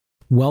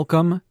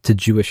Welcome to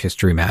Jewish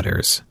History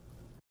Matters.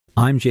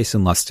 I'm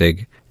Jason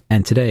Lustig,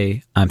 and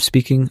today I'm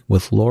speaking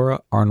with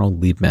Laura Arnold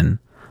Leibman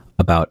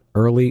about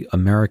early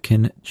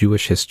American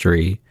Jewish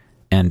history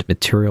and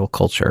material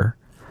culture.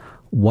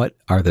 What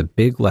are the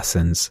big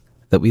lessons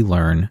that we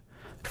learn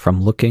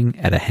from looking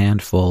at a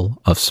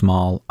handful of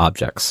small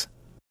objects?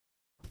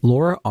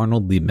 Laura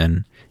Arnold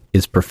Leibman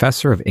is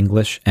professor of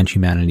English and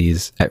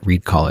Humanities at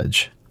Reed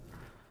College.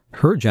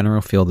 Her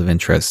general field of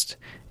interest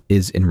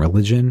is in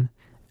religion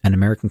and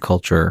American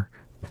culture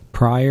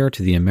prior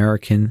to the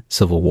American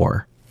Civil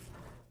War.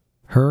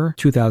 Her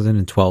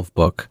 2012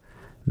 book,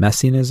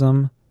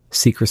 Messianism,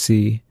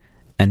 Secrecy,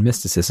 and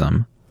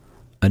Mysticism,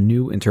 A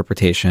New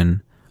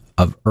Interpretation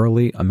of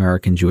Early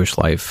American Jewish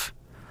Life,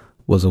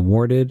 was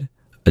awarded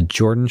a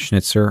Jordan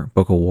Schnitzer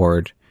Book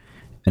Award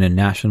and a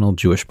National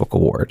Jewish Book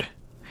Award.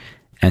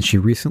 And she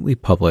recently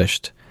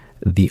published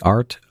The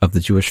Art of the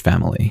Jewish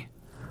Family,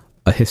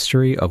 A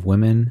History of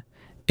Women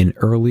in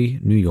Early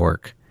New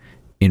York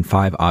in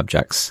 5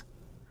 Objects,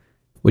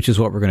 which is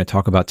what we're going to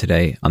talk about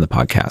today on the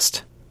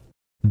podcast.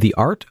 The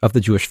Art of the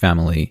Jewish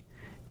Family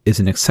is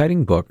an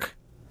exciting book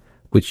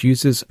which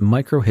uses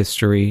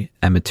microhistory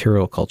and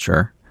material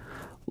culture,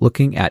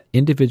 looking at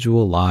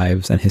individual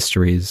lives and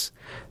histories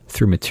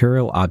through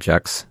material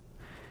objects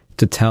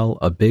to tell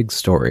a big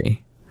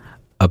story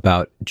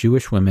about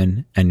Jewish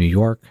women and New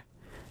York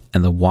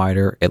and the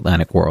wider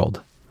Atlantic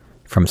world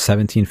from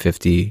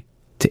 1750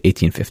 to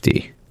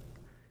 1850.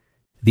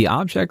 The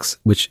objects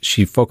which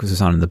she focuses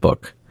on in the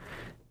book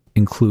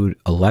include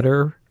a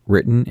letter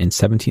written in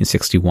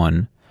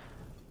 1761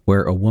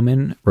 where a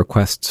woman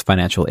requests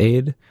financial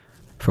aid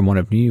from one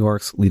of New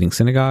York's leading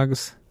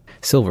synagogues,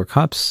 silver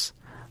cups,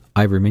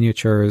 ivory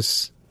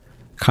miniatures,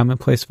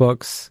 commonplace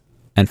books,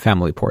 and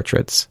family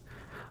portraits.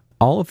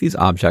 All of these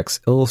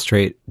objects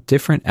illustrate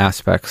different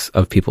aspects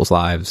of people's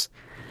lives,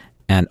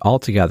 and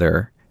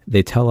altogether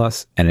they tell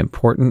us an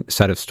important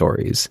set of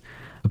stories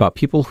about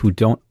people who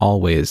don't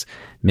always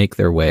make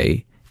their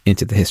way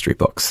into the history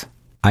books.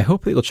 I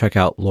hope that you'll check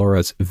out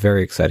Laura's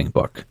very exciting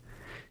book.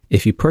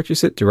 If you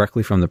purchase it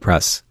directly from the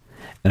press,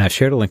 and I've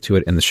shared a link to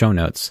it in the show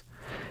notes,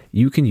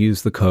 you can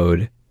use the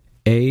code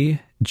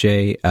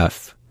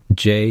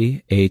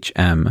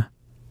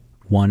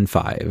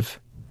AJFJHM15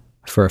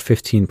 for a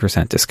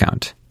 15%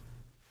 discount.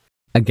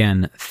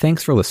 Again,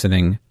 thanks for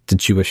listening to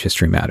Jewish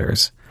History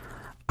Matters.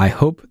 I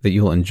hope that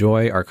you'll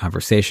enjoy our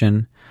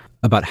conversation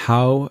about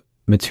how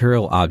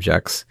material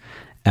objects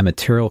and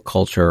material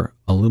culture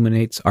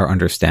illuminates our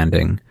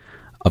understanding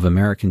of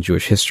American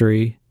Jewish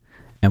history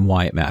and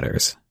why it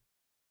matters.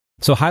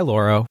 So, hi,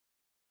 Laura.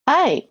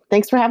 Hi,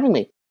 thanks for having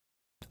me.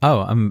 Oh,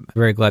 I'm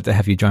very glad to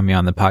have you join me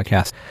on the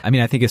podcast. I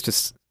mean, I think it's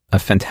just a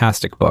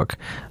fantastic book.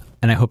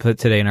 And I hope that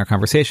today in our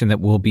conversation that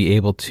we'll be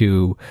able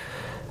to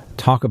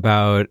talk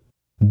about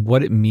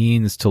what it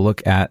means to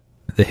look at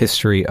the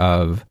history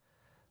of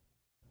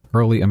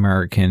early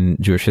American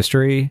Jewish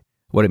history,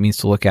 what it means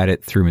to look at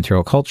it through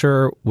material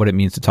culture, what it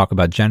means to talk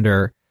about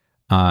gender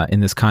in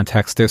this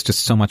context. There's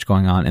just so much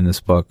going on in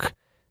this book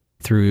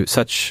through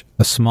such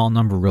a small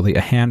number, really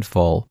a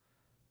handful,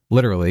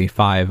 literally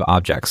 5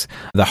 objects.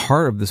 The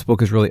heart of this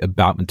book is really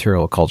about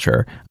material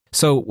culture.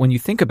 So when you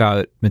think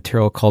about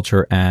material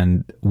culture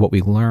and what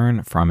we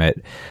learn from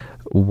it,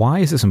 why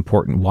is this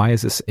important? Why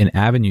is this an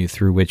avenue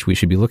through which we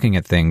should be looking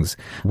at things?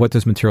 What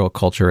does material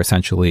culture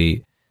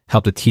essentially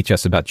help to teach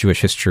us about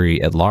Jewish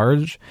history at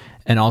large,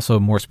 and also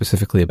more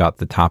specifically about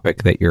the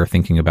topic that you're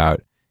thinking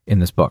about in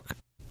this book?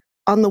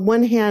 On the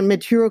one hand,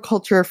 material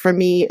culture for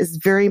me is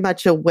very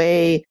much a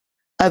way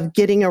of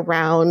getting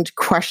around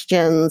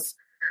questions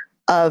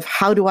of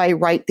how do I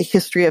write the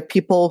history of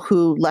people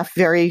who left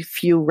very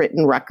few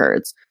written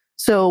records.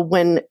 So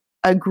when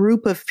a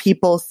group of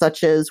people,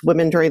 such as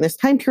women during this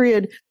time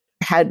period,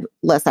 had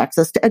less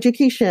access to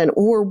education,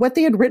 or what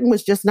they had written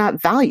was just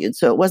not valued,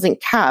 so it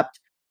wasn't kept,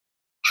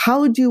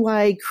 how do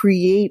I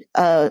create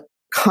a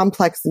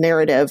complex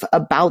narrative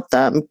about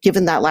them,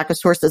 given that lack of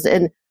sources?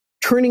 And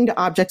turning to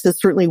objects is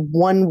certainly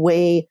one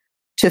way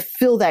to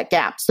fill that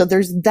gap. So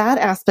there's that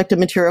aspect of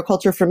material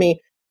culture for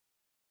me.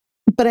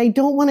 But I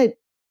don't want it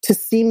to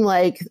seem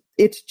like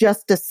it's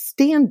just a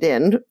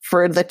stand-in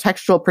for the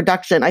textual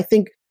production. I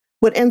think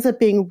what ends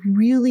up being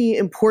really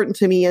important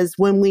to me is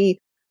when we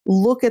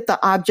look at the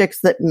objects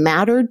that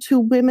mattered to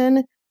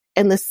women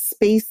and the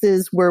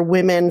spaces where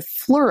women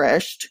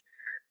flourished,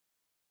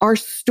 our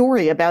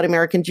story about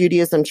American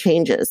Judaism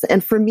changes.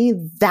 And for me,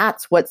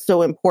 that's what's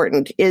so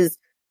important, is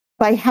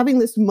by having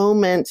this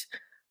moment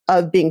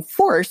of being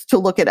forced to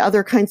look at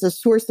other kinds of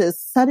sources,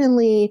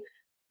 suddenly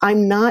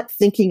I'm not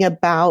thinking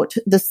about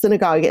the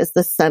synagogue as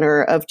the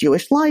center of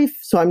Jewish life.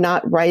 So I'm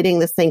not writing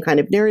the same kind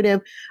of narrative.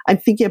 I'm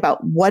thinking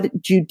about what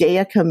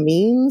Judaica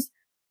means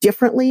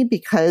differently,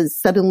 because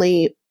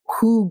suddenly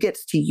who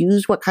gets to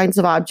use what kinds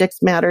of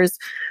objects matters.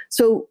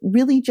 So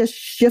really just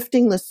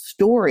shifting the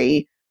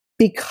story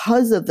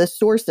because of the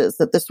sources,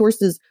 that the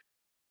sources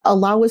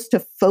allow us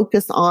to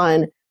focus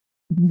on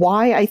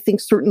why I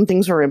think certain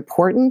things are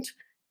important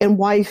and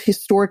why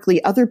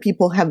historically other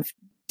people have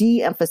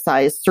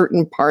de-emphasized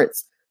certain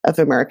parts of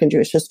American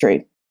Jewish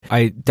history.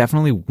 I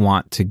definitely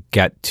want to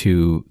get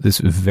to this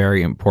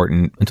very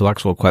important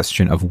intellectual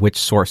question of which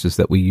sources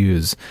that we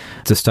use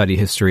to study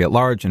history at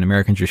large and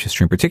American Jewish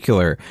history in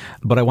particular.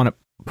 But I want to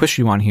push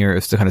you on here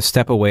is to kind of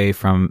step away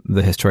from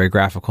the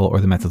historiographical or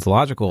the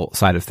methodological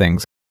side of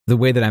things. The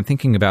way that I'm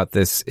thinking about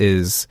this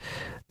is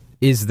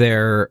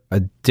there a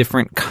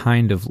different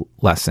kind of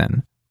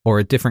lesson or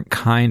a different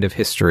kind of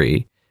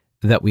history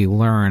that we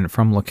learn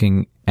from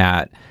looking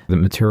at the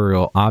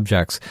material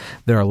objects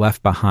that are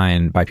left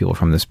behind by people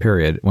from this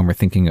period when we're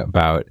thinking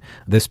about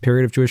this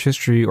period of Jewish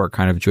history or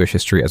kind of Jewish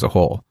history as a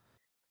whole?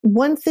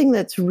 One thing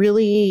that's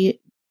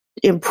really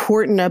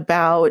important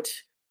about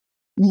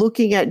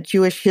looking at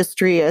Jewish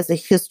history as a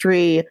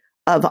history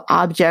of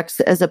objects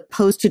as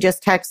opposed to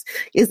just texts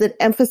is it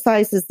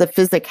emphasizes the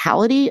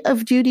physicality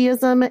of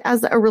Judaism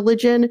as a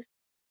religion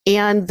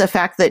and the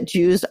fact that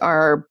Jews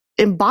are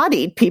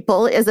embodied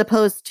people as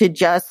opposed to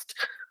just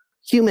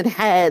human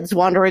heads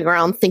wandering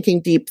around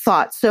thinking deep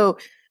thoughts. So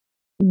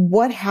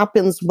what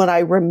happens when I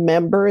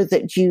remember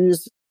that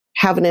Jews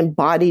have an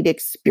embodied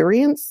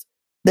experience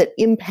that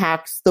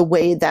impacts the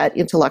way that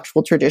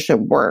intellectual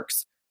tradition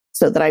works,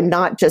 so that I'm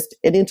not just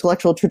an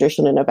intellectual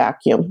tradition in a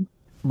vacuum?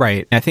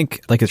 Right. I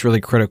think it's really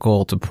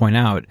critical to point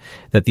out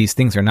that these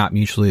things are not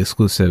mutually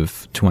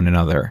exclusive to one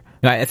another.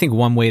 I think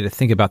one way to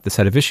think about this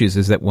set of issues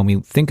is that when we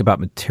think about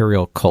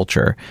material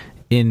culture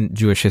in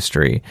Jewish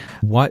history,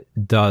 what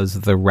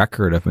does the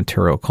record of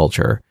material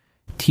culture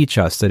teach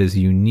us that is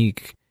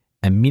unique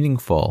and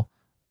meaningful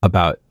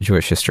about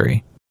Jewish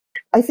history?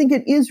 I think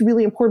it is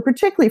really important,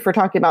 particularly for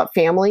talking about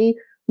family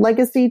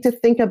legacy, to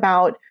think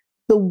about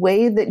the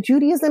way that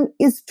Judaism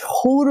is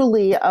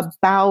totally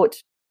about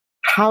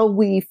how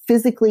we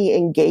physically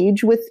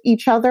engage with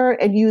each other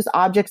and use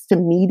objects to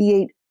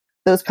mediate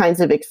those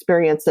kinds of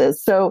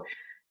experiences. So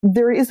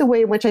there is a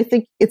way in which I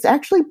think it's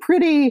actually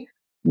pretty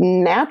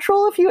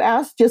natural if you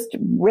ask just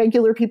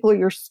regular people or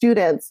your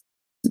students,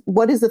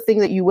 what is the thing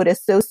that you would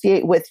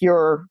associate with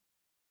your,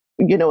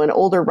 an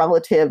older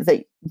relative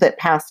that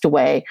passed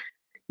away?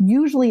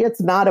 Usually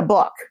it's not a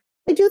book.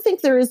 I do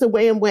think there is a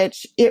way in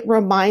which it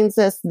reminds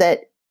us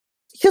that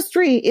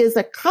history is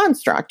a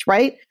construct,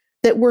 right?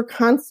 That we're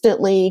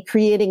constantly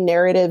creating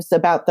narratives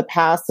about the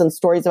past and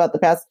stories about the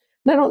past.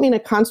 And I don't mean a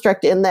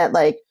construct in that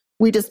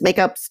we just make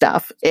up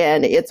stuff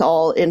and it's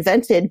all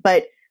invented,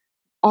 but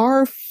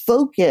our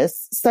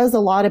focus says a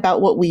lot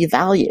about what we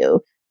value.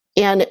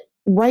 And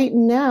right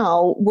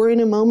now, we're in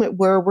a moment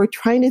where we're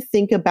trying to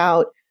think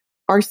about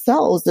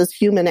ourselves as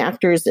human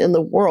actors in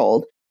the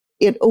world.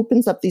 It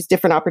opens up these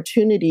different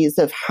opportunities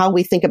of how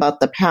we think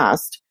about the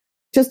past.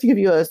 Just to give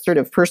you a sort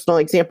of personal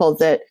example,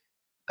 that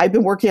I've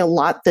been working a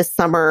lot this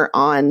summer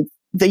on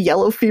the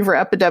yellow fever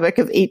epidemic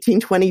of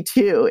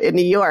 1822 in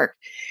New York.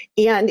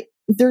 And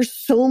there's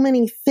so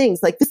many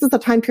things. This is a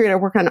time period I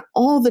work on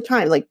all the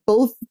time,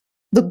 both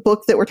the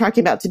book that we're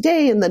talking about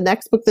today and the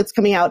next book that's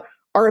coming out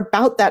are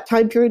about that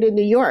time period in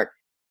New York.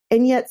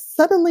 And yet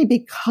suddenly,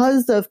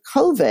 because of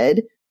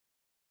COVID,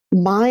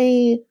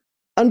 my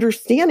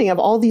understanding of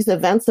all these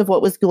events of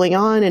what was going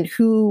on and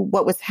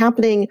what was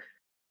happening,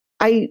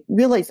 I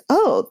realized,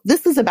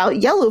 this is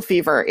about yellow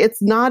fever.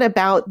 It's not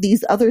about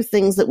these other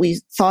things that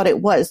we thought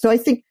it was. So I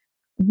think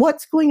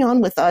what's going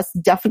on with us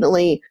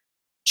definitely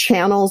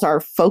channels our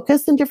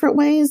focus in different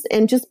ways,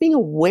 and just being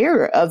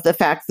aware of the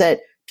fact that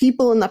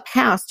people in the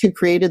past who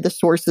created the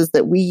sources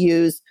that we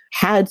use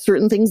had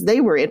certain things they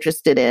were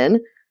interested in.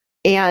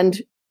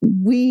 And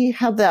we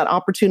have that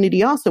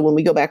opportunity also when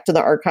we go back to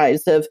the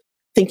archives of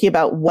thinking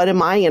about what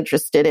am I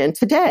interested in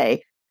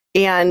today?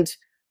 And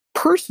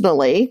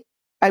personally,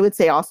 I would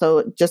say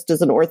also, just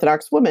as an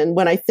Orthodox woman,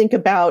 when I think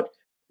about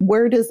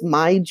where does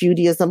my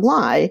Judaism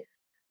lie,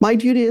 my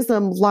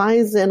Judaism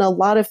lies in a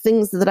lot of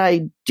things that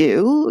I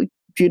do.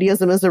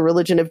 Judaism is a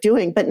religion of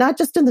doing, but not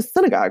just in the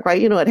synagogue,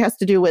 right? It has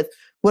to do with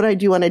what I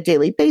do on a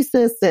daily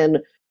basis and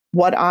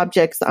what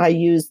objects I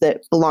use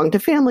that belong to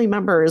family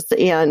members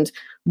and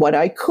what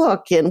I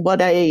cook and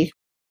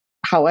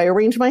how I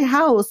arrange my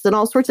house and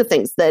all sorts of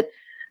things that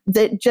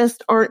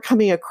just aren't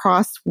coming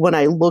across when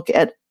I look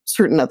at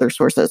certain other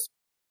sources.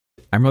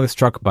 I'm really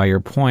struck by your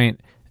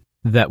point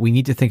that we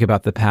need to think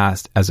about the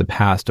past as a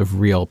past of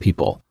real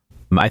people.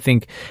 I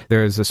think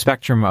there's a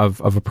spectrum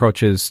of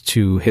approaches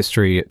to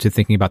history, to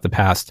thinking about the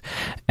past,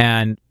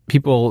 and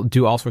people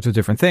do all sorts of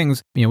different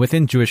things.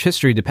 Within Jewish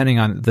history, depending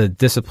on the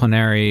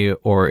disciplinary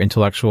or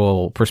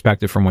intellectual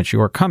perspective from which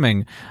you are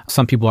coming,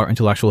 some people are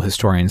intellectual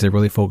historians. They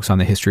really focus on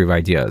the history of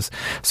ideas.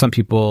 Some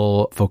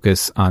people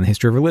focus on the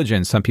history of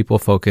religion. Some people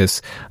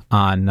focus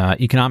on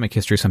economic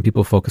history. Some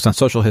people focus on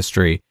social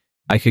history.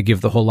 I could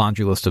give the whole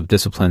laundry list of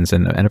disciplines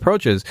and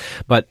approaches,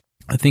 but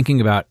thinking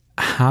about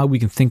how we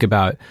can think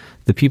about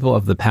the people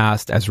of the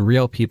past as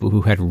real people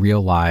who had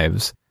real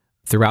lives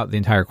throughout the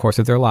entire course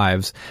of their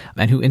lives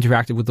and who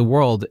interacted with the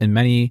world in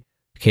many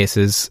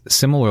cases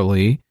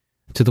similarly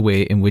to the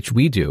way in which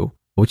we do,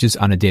 which is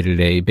on a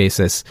day-to-day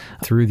basis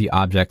through the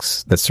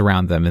objects that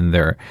surround them in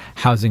their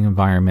housing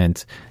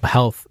environment,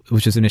 health,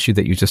 which is an issue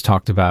that you just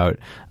talked about,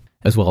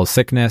 as well as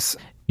sickness.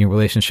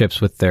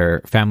 relationships with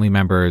their family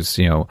members,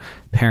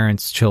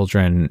 parents,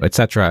 children,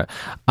 etc.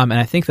 And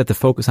I think that the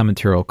focus on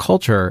material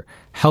culture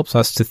helps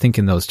us to think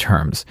in those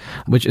terms,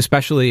 which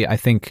especially I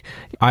think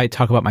I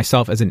talk about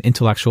myself as an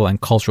intellectual and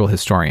cultural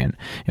historian,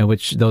 in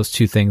which those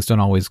two things don't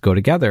always go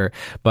together.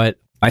 But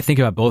I think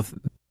about both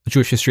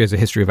Jewish history as a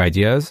history of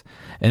ideas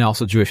and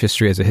also Jewish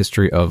history as a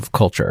history of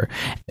culture,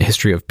 a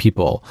history of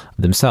people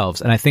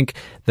themselves. And I think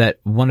that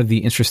one of the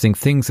interesting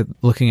things that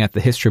looking at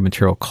the history of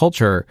material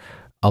culture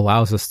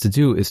allows us to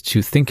do is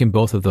to think in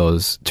both of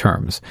those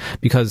terms.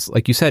 Because,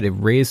 like you said, it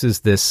raises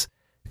this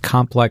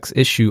complex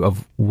issue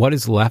of what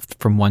is left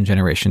from one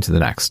generation to the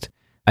next.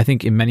 I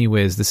think in many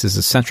ways, this is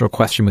a central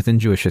question within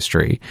Jewish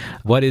history.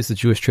 What is the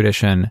Jewish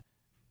tradition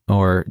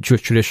or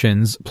Jewish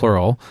traditions,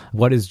 plural?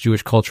 What is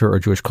Jewish culture or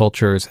Jewish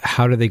cultures?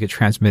 How do they get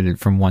transmitted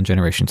from one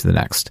generation to the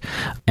next?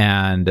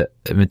 And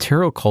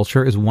material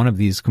culture is one of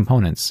these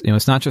components.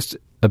 It's not just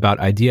about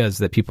ideas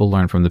that people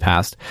learn from the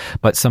past,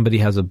 but somebody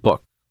has a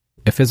book,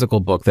 a physical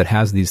book that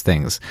has these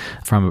things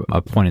from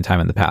a point in time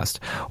in the past,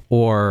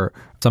 or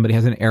somebody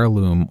has an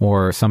heirloom,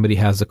 or somebody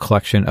has a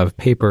collection of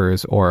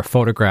papers or a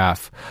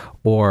photograph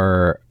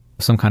or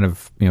some kind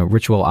of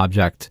ritual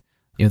object.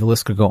 The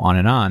list could go on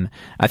and on.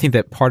 I think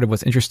that part of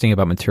what's interesting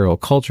about material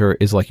culture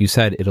is, like you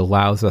said, it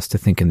allows us to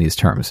think in these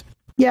terms.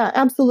 Yeah,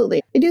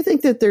 absolutely. I do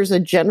think that there's a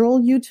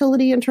general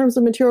utility in terms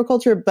of material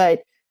culture,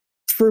 but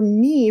for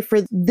me,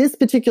 for this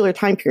particular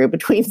time period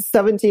between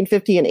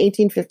 1750 and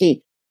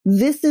 1850,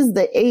 this is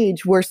the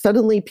age where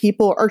suddenly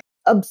people are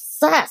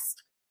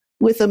obsessed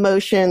with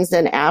emotions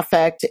and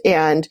affect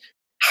and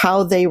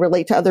how they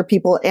relate to other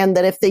people, and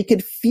that if they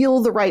could feel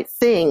the right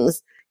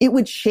things, it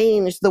would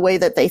change the way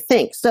that they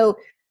think. So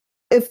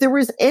if there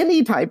was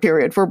any time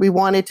period where we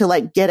wanted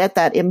to get at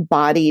that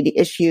embodied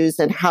issues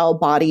and how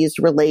bodies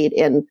relate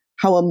and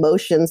how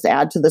emotions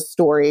add to the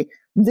story,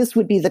 this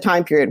would be the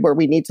time period where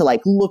we need to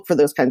look for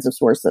those kinds of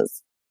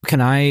sources.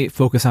 Can I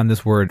focus on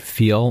this word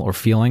feel or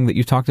feeling that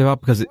you talked about?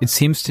 Because it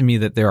seems to me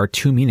that there are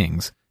two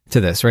meanings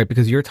to this, right?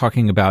 Because you're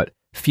talking about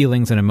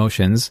feelings and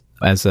emotions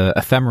as an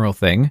ephemeral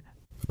thing,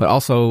 but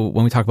also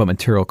when we talk about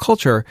material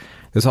culture,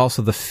 there's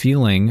also the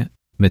feeling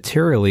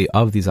materially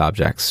of these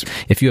objects.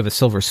 If you have a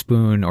silver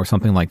spoon or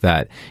something like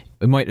that,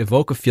 it might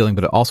evoke a feeling,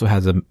 but it also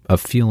has a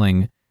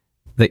feeling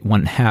that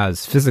one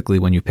has physically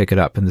when you pick it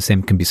up. And the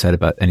same can be said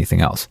about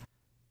anything else.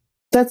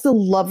 That's a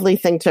lovely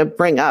thing to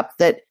bring up,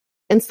 that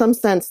in some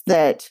sense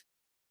that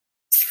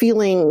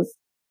feelings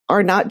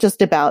are not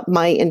just about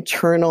my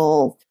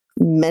internal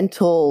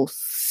mental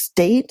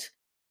state,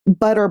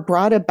 but are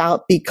brought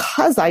about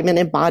because I'm an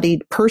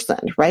embodied person,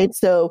 right?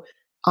 So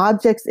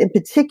objects in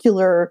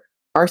particular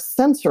are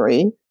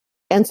sensory,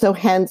 and so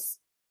hence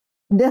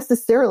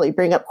necessarily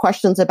bring up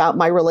questions about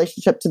my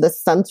relationship to the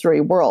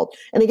sensory world.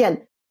 And again,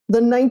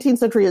 the 19th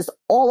century is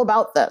all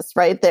about this,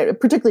 right?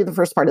 Particularly the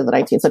first part of the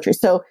 19th century.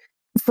 So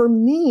for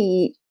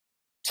me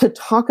to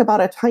talk about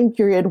a time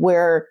period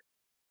where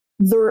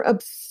they're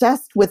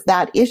obsessed with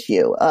that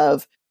issue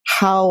of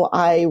how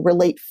I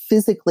relate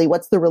physically,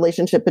 what's the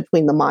relationship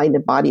between the mind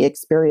and body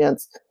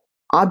experience,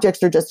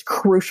 objects are just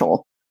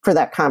crucial for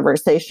that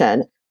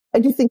conversation. I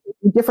do think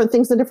different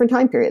things in different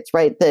time periods,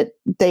 right? That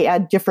they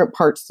add different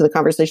parts to the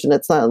conversation.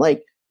 It's not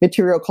like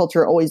material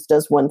culture always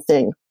does one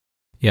thing.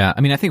 Yeah.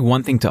 I think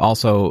one thing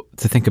to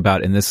think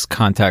about in this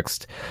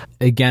context,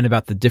 again,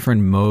 about the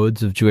different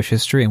modes of Jewish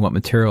history and what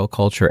material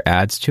culture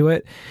adds to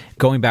it,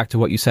 going back to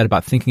what you said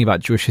about thinking about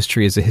Jewish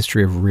history as a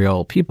history of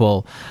real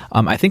people,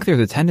 I think there's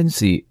a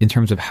tendency in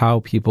terms of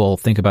how people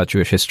think about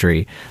Jewish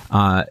history,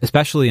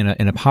 especially in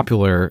a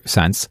popular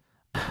sense,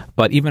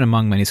 but even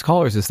among many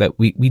scholars, is that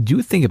we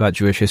do think about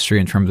Jewish history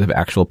in terms of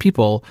actual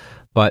people,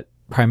 but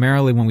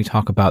primarily when we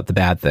talk about the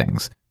bad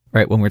things,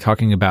 right? When we're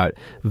talking about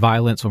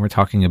violence, when we're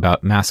talking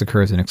about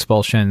massacres and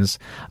expulsions,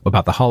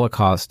 about the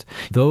Holocaust,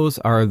 those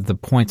are the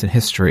points in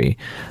history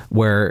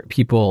where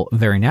people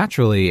very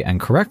naturally and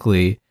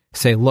correctly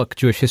say, look,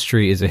 Jewish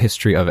history is a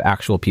history of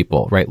actual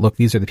people, right? Look,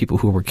 these are the people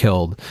who were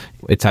killed,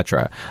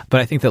 etc.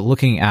 But I think that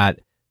looking at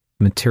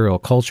material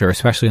culture,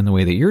 especially in the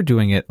way that you're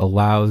doing it,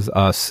 allows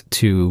us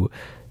to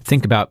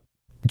think about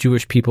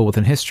Jewish people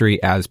within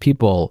history as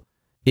people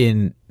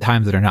in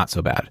times that are not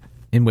so bad,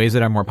 in ways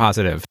that are more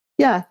positive.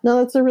 Yeah, no,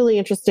 that's a really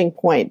interesting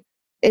point.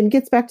 It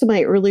gets back to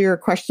my earlier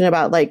question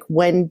about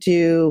when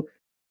do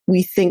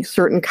we think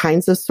certain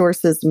kinds of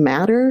sources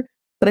matter?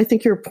 But I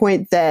think your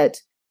point that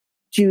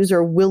Jews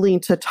are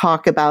willing to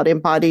talk about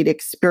embodied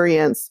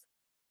experience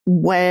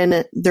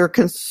when they're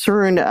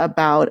concerned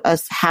about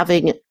us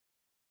having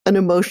an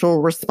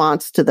emotional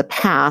response to the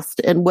past,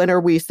 and when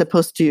are we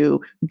supposed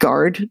to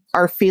guard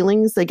our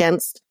feelings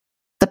against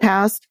the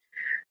past?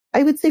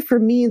 I would say for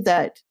me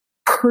that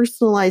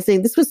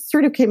personalizing, this was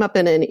sort of came up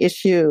in an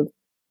issue,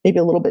 maybe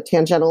a little bit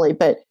tangentially,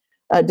 but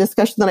a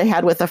discussion that I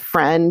had with a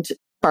friend,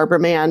 Barbara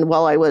Mann,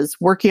 while I was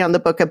working on the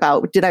book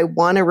about, did I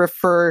want to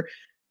refer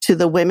to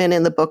the women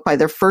in the book by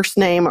their first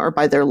name or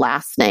by their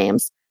last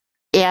names?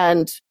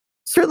 And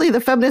certainly the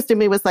feminist in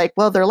me was like,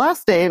 well, their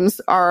last names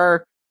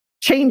are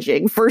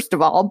changing, first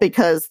of all,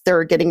 because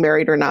they're getting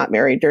married or not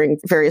married during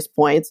various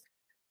points.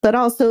 but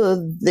also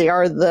they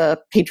are the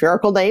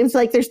patriarchal names.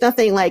 Like there's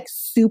nothing like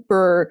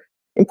super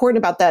important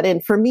about that.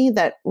 And for me,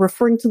 that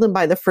referring to them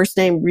by the first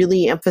name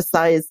really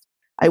emphasized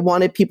I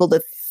wanted people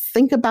to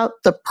think about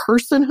the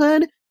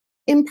personhood,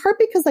 in part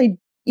because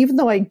even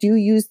though I do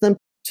use them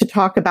to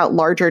talk about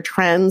larger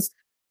trends,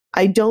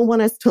 I don't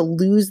want us to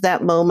lose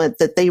that moment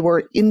that they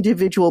were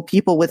individual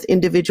people with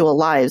individual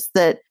lives,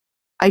 that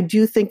I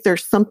do think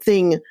there's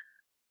something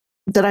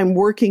that I'm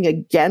working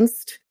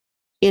against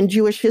in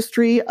Jewish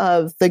history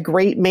of the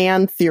great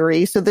man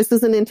theory. So this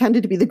isn't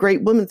intended to be the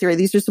great woman theory.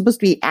 These are supposed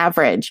to be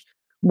average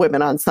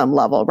women on some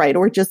level, right?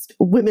 Or just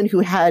women who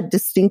had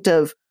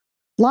distinctive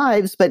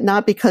lives, but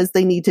not because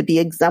they need to be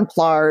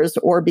exemplars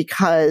or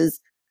because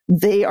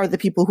they are the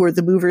people who are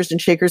the movers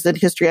and shakers in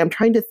history. I'm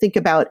trying to think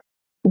about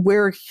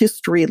where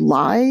history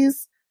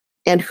lies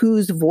and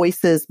whose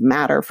voices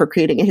matter for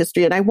creating a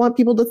history. And I want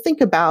people to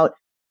think about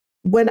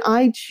when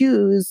I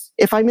choose,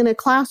 if I'm in a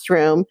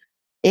classroom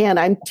and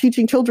I'm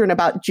teaching children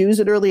about Jews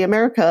in early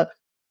America,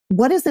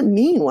 what does it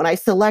mean when I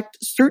select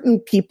certain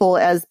people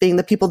as being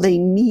the people they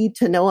need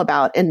to know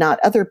about and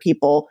not other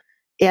people?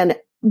 And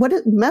what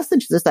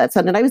message does that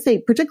send? And I would say,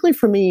 particularly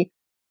for me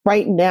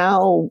right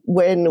now,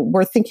 when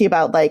we're thinking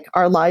about like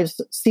our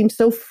lives seem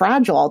so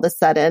fragile all of a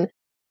sudden,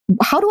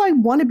 how do I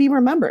want to be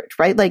remembered,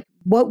 right? Like,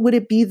 what would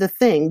it be the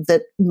thing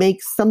that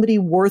makes somebody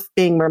worth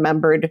being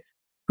remembered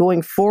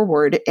going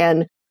forward,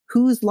 and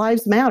whose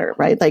lives matter,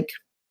 right? Like,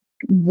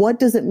 what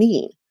does it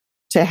mean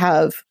to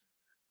have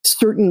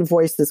certain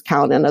voices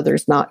count and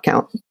others not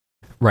count?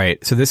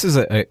 Right. So this is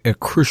a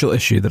crucial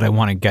issue that I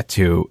want to get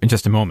to in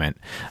just a moment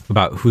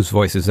about whose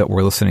voices that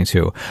we're listening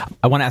to.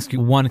 I want to ask you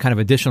one kind of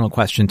additional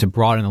question to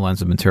broaden the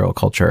lens of material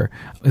culture.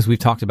 As we've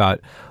talked about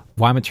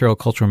why material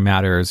culture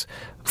matters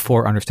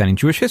for understanding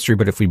Jewish history,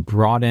 but if we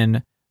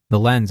broaden the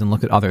lens and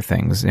look at other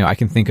things, I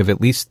can think of at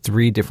least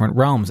 3 different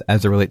realms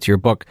as they relate to your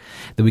book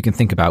that we can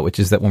think about, which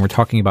is that when we're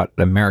talking about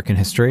American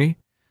history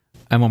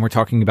and when we're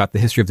talking about the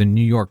history of the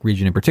New York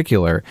region in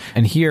particular,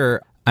 and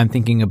here I'm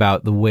thinking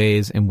about the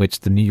ways in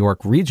which the New York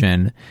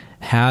region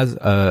has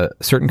a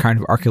certain kind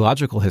of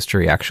archaeological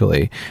history,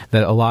 actually,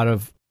 that a lot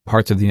of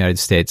parts of the United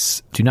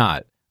States do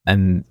not.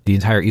 And the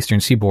entire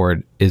eastern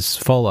seaboard is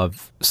full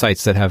of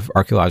sites that have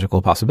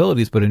archaeological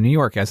possibilities. But in New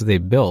York, as they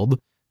build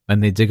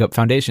and they dig up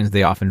foundations,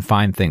 they often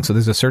find things. So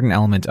there's a certain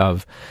element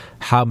of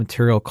how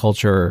material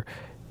culture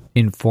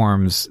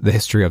informs the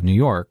history of New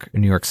York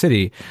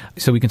City.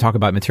 So we can talk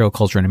about material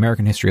culture in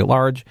American history at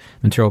large,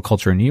 material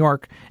culture in New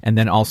York, and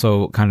then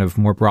also kind of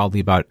more broadly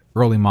about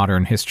early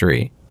modern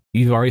history.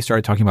 You've already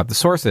started talking about the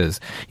sources.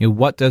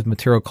 What does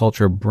material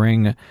culture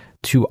bring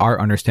to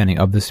our understanding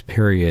of this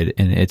period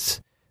in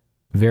its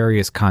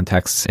various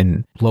contexts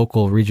in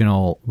local,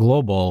 regional,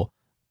 global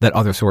that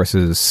other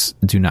sources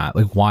do not?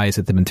 Like, why is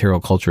it that material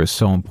culture is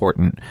so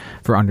important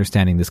for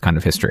understanding this kind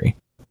of history?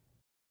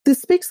 This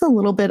speaks a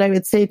little bit, I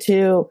would say,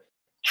 to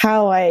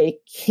how I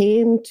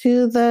came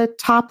to the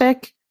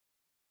topic,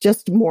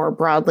 just more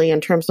broadly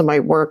in terms of my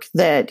work,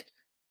 that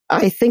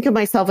I think of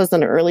myself as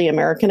an early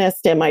Americanist,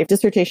 and my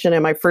dissertation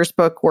and my first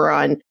book were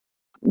on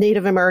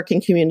Native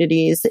American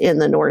communities in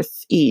the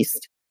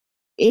Northeast.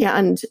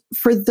 And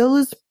for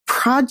those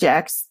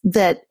projects,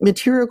 that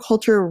material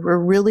culture were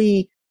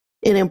really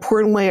an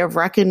important way of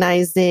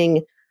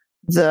recognizing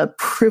the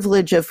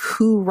privilege of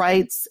who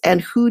writes and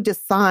who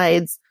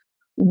decides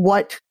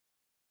what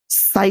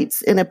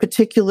sites in a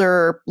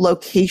particular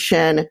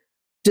location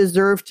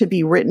deserve to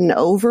be written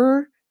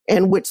over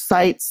and which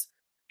sites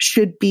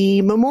should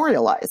be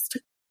memorialized.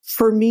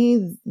 For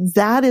me,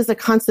 that is a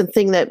constant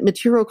thing that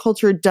material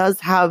culture does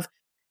have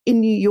in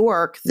New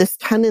York, this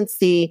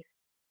tendency.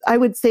 I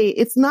would say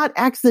it's not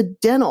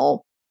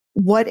accidental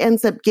what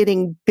ends up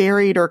getting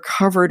buried or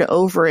covered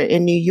over it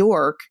in New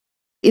York.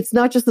 It's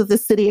not just that the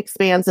city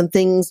expands and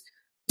things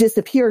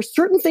disappear.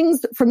 Certain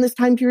things from this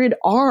time period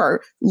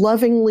are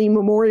lovingly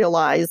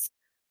memorialized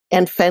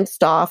and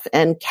fenced off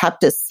and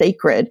kept as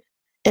sacred,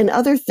 and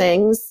other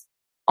things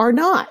are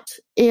not.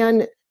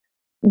 And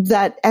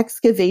that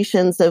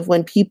excavations of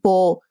when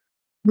people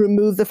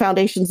remove the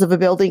foundations of a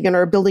building and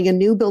are building a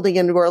new building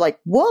and we're like,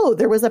 whoa,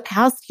 there was a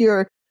past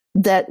here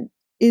that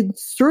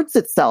inserts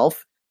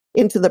itself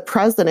into the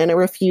present and it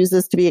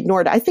refuses to be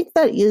ignored. I think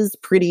that is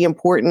pretty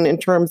important in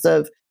terms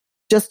of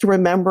just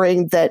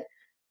remembering that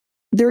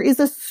there is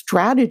a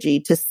strategy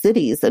to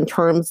cities in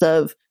terms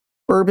of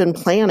urban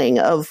planning.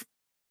 Of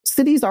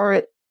cities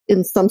are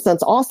in some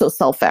sense also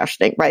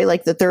self-fashioning, right?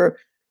 Like that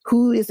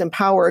who is in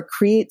power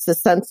creates a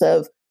sense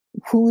of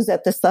who's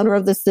at the center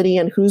of the city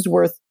and who's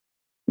worth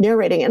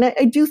narrating. And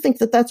I do think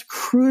that that's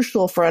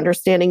crucial for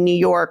understanding New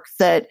York,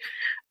 that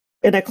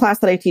in a class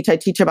that I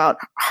teach about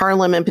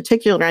Harlem in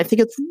particular. And I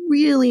think it's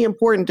really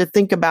important to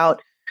think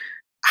about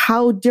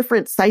how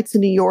different sites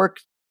in New York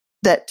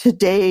that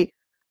today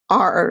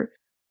are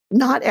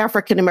not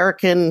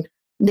African-American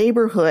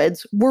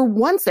neighborhoods were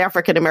once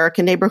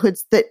African-American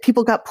neighborhoods, that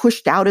people got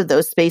pushed out of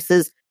those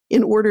spaces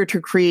in order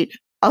to create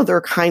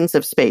other kinds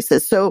of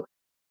spaces. So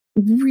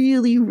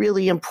really,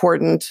 really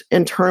important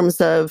in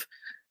terms of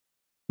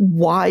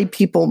why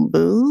people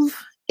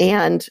move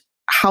and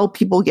how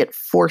people get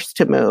forced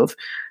to move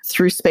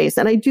through space.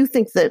 And I do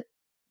think that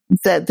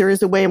there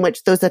is a way in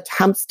which those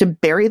attempts to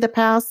bury the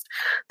past,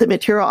 the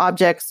material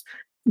objects,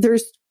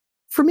 there's,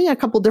 for me, a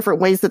couple different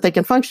ways that they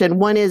can function.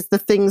 One is the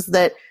things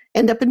that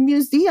end up in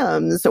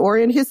museums or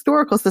in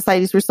historical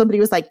societies where somebody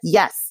was like,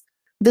 yes,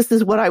 this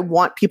is what I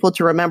want people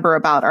to remember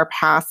about our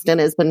past and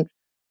has been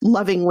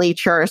lovingly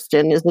cherished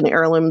and is an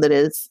heirloom that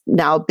is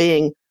now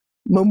being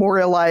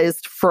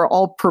memorialized for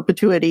all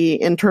perpetuity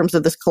in terms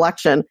of this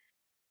collection,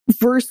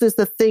 versus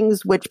the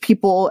things which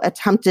people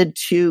attempted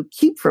to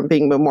keep from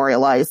being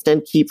memorialized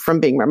and keep from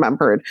being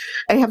remembered.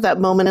 I have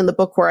that moment in the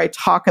book where I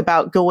talk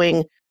about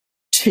going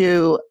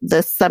to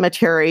the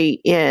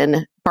cemetery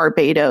in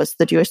Barbados,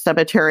 the Jewish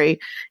cemetery,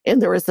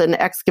 and there was an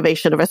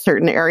excavation of a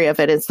certain area of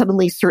it, and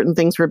suddenly certain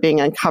things were being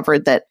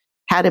uncovered that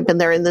hadn't been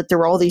there, and that there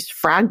were all these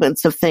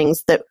fragments of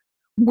things that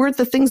weren't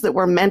the things that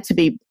were meant to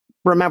be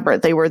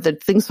remembered. They were the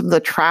things from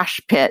the trash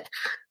pit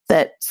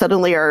that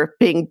suddenly are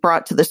being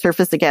brought to the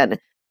surface again.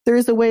 There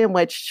is a way in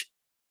which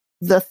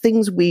the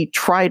things we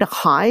try to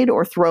hide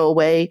or throw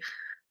away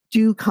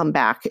do come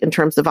back in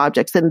terms of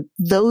objects. And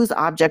those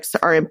objects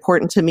are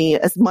important to me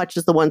as much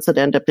as the ones that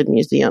end up in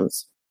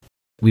museums.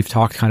 We've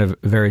talked kind of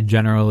very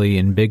generally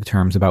in big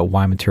terms about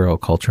why material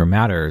culture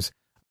matters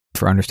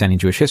for understanding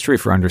Jewish history,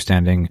 for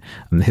understanding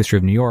the history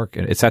of New York,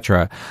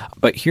 etc.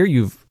 But here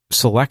you've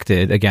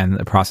selected, again,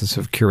 a process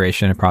of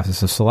curation, a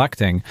process of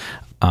selecting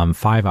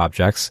 5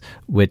 objects,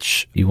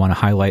 which you want to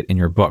highlight in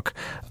your book.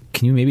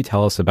 Can you maybe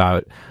tell us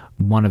about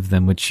one of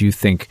them which you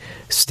think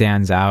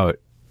stands out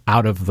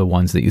of the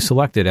ones that you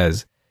selected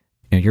as,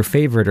 you know, your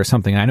favorite or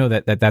something? I know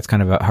that's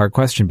kind of a hard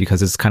question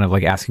because it's kind of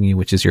like asking you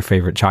which is your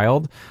favorite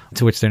child,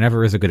 to which there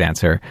never is a good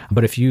answer.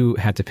 But if you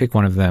had to pick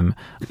one of them,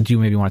 do you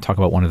maybe want to talk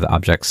about one of the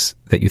objects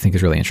that you think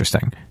is really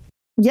interesting?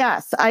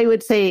 Yes, I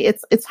would say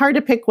it's hard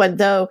to pick one,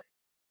 though.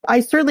 I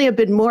certainly have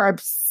been more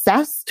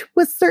obsessed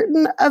with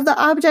certain of the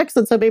objects.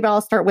 And so maybe I'll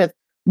start with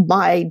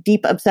my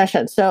deep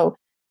obsession. So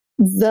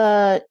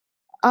the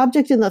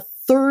object in the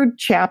 3rd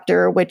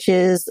chapter, which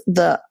is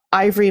the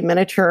ivory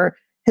miniature,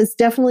 has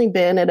definitely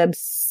been an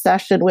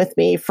obsession with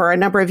me for a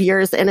number of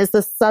years, and is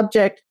the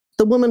subject.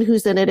 The woman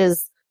who's in it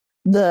is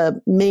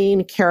the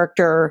main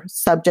character,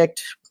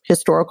 subject,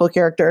 historical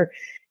character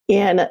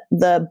in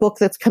the book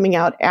that's coming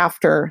out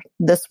after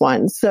this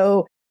one.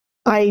 So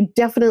I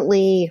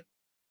definitely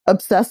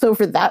obsess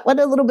over that one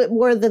a little bit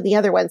more than the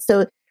other one.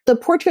 So the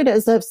portrait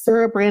is of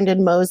Sarah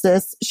Brandon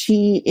Moses.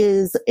 She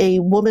is a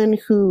woman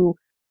who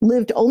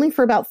lived only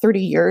for about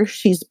 30 years.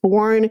 She's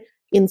born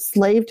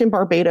enslaved in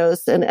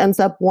Barbados and ends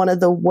up one of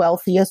the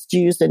wealthiest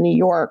Jews in New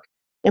York.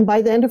 And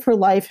by the end of her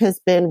life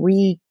has been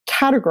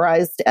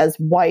recategorized as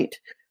white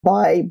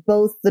by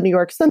both the New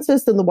York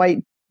Census and the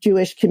white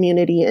Jewish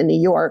community in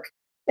New York.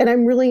 And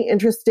I'm really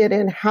interested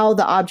in how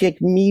the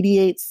object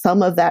mediates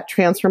some of that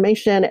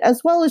transformation,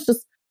 as well as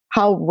just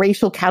how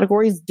racial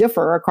categories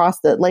differ across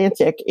the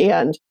Atlantic,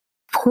 and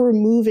her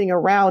moving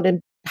around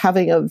and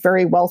having a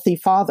very wealthy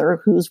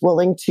father who's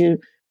willing to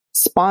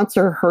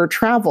sponsor her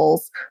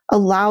travels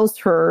allows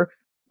her,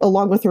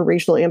 along with her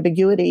racial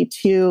ambiguity,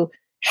 to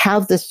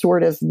have this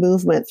sort of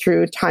movement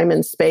through time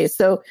and space.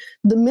 So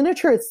the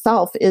miniature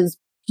itself is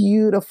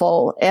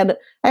beautiful. And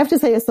I have to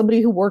say, as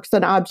somebody who works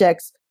on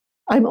objects,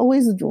 I'm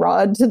always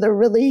drawn to the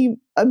really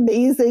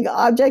amazing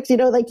objects. You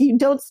know, like you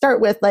don't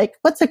start with like,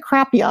 what's a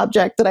crappy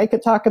object that I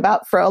could talk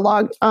about for a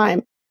long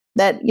time?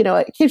 That, you know,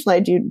 occasionally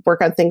I do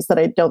work on things that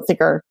I don't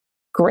think are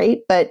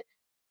great, but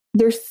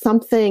there's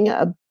something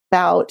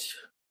about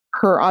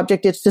her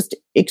object. It's just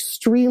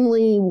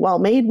extremely well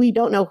made. We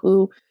don't know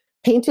who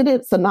painted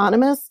it. It's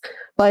anonymous,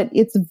 but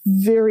it's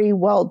very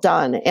well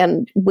done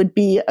and would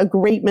be a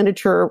great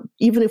miniature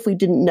even if we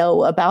didn't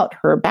know about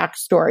her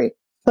backstory.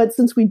 But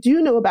since we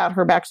do know about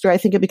her backstory, I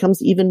think it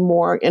becomes even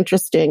more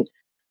interesting.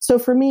 So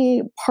for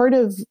me, part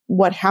of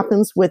what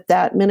happens with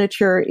that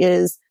miniature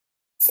is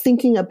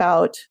thinking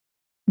about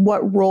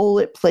what role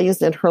it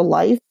plays in her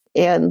life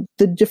and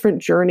the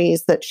different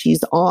journeys that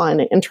she's on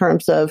in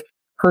terms of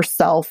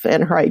herself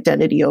and her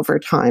identity over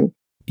time.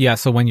 Yeah,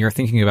 so when you're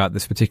thinking about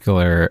this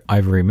particular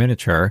ivory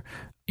miniature,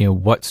 you know,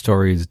 what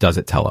stories does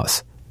it tell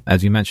us?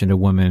 As you mentioned, a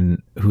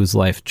woman whose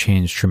life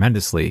changed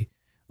tremendously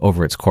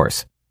over its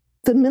course.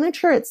 The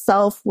miniature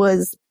itself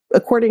was,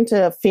 according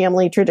to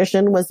family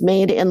tradition, was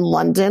made in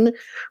London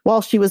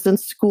while she was in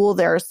school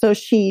there. So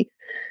she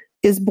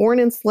is born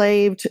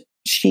enslaved.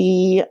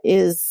 She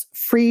is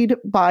freed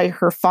by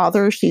her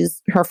father.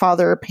 Her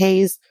father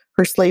pays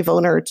her slave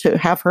owner to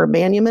have her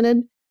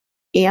manumitted.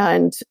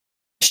 And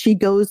she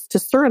goes to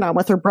Suriname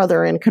with her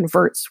brother and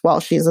converts while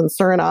she's in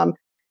Suriname,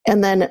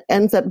 and then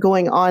ends up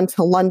going on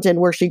to London,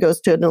 where she goes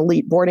to an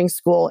elite boarding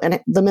school. And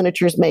the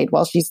miniature's made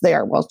while she's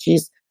there, while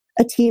she's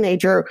a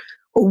teenager,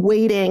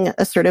 awaiting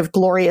a sort of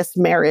glorious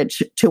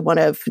marriage to one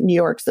of New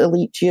York's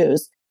elite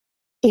Jews.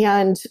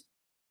 And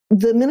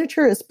the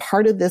miniature is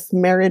part of this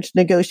marriage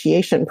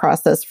negotiation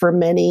process for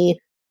many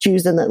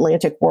Jews in the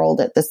Atlantic world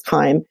at this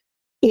time.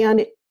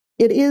 And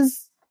it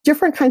is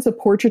different kinds of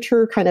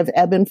portraiture kind of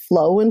ebb and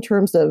flow in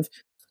terms of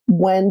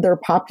when they're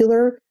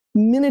popular.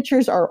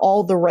 miniatures are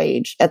all the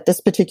rage at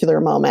this particular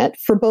moment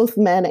for both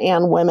men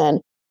and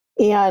women,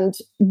 and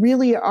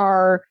really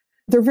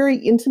they're very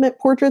intimate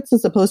portraits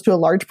as opposed to a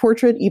large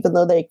portrait, even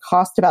though they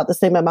cost about the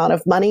same amount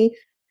of money,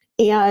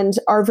 and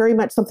are very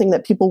much something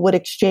that people would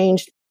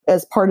exchange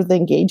as part of the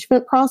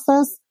engagement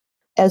process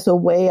as a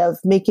way of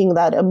making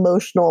that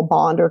emotional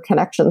bond or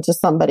connection to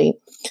somebody.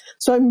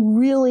 So I'm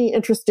really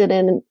interested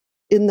in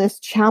this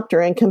chapter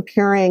and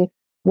comparing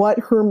what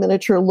her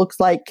miniature looks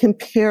like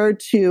compared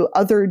to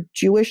other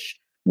Jewish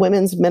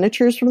women's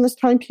miniatures from this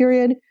time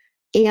period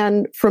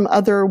and from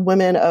other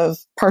women of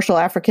partial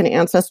African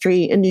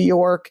ancestry in New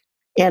York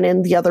and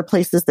in the other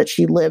places that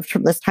she lived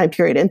from this time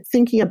period, and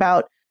thinking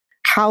about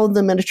how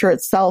the miniature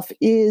itself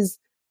is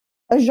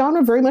a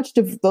genre very much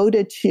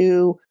devoted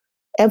to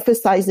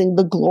emphasizing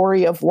the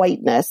glory of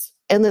whiteness,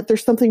 and that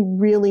there's something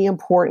really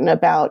important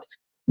about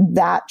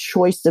that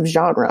choice of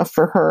genre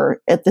for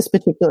her at this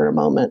particular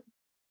moment.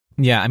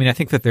 Yeah, I mean, I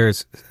think that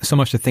there's so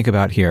much to think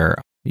about here.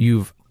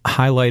 You've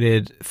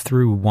highlighted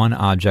through one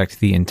object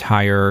the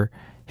entire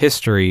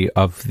history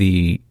of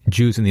the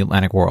Jews in the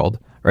Atlantic world,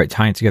 right?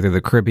 Tying together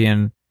the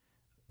Caribbean,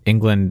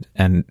 England,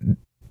 and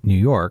New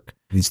York,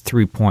 these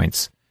 3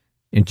 points,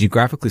 and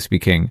geographically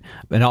speaking,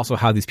 and also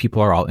how these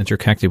people are all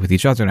interconnected with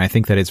each other. And I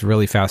think that it's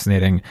really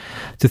fascinating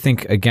to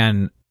think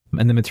again,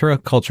 and the material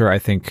culture, I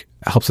think,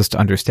 helps us to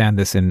understand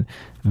this in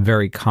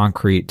very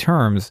concrete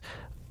terms,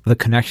 the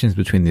connections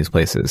between these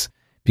places.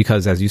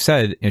 Because as you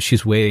said,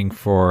 she's waiting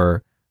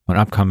for an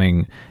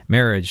upcoming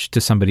marriage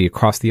to somebody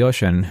across the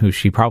ocean who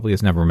she probably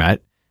has never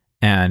met,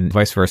 and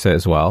vice versa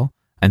as well.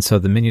 And so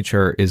the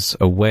miniature is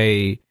a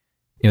way,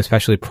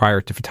 especially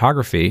prior to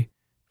photography,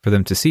 for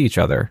them to see each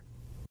other.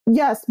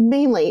 Yes,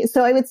 mainly.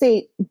 So I would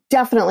say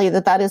definitely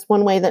that is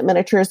one way that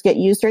miniatures get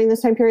used during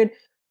this time period.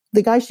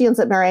 The guy she ends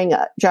up marrying,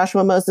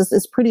 Joshua Moses,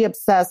 is pretty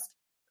obsessed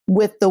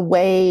with the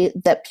way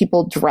that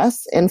people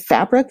dress in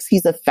fabrics.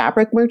 He's a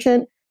fabric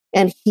merchant,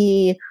 and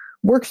he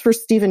works for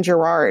Stephen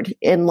Girard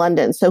in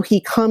London. So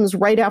he comes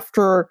right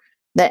after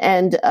the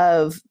end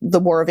of the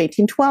War of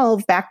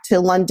 1812 back to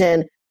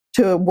London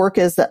to work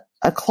as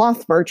a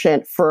cloth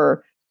merchant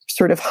for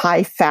sort of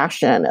high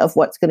fashion of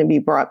what's going to be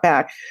brought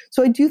back.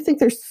 So I do think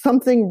there's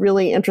something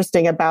really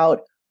interesting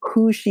about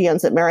who she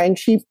ends up marrying.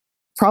 She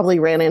probably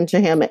ran into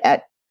him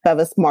at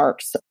Bevis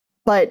Marks,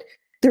 but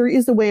there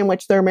is a way in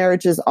which their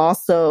marriage is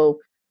also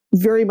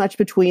very much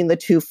between the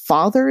two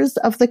fathers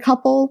of the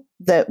couple,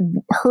 that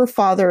her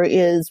father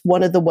is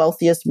one of the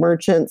wealthiest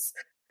merchants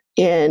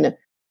in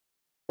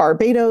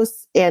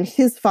Barbados, and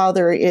his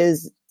father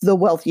is the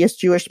wealthiest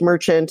Jewish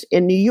merchant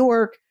in New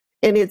York.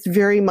 And it's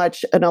very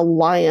much an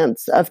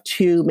alliance of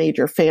two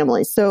major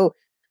families. So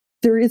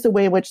there is a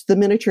way in which the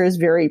miniature is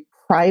very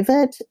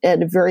private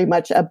and very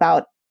much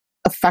about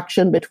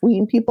affection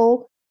between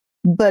people,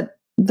 but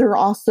they're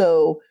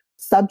also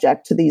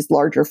subject to these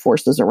larger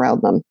forces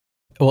around them.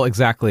 Well,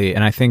 exactly.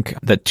 And I think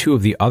that two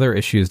of the other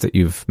issues that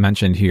you've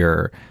mentioned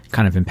here,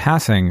 kind of in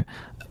passing,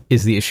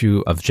 is the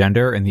issue of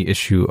gender and the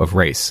issue of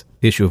race,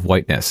 the issue of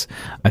whiteness.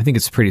 I think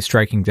it's pretty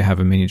striking to have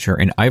a miniature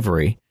in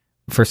ivory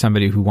for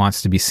somebody who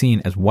wants to be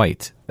seen as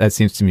white. That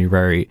seems to me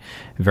very,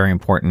 very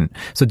important.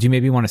 So do you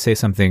maybe want to say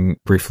something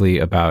briefly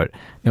about,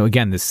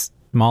 again, this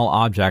small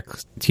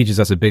object teaches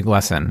us a big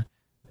lesson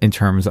in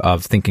terms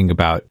of thinking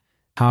about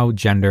how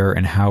gender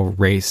and how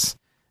race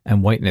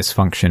and whiteness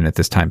function at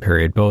this time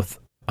period, both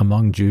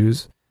among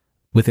Jews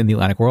within the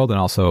Atlantic world and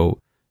also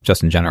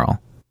just in general.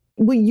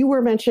 Well, you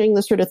were mentioning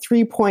the sort of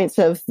 3 points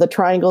of the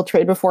triangle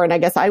trade before, and I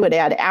guess I would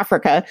add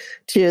Africa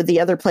to the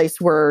other place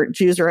where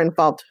Jews are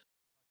involved.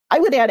 I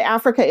would add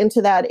Africa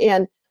into that,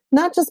 and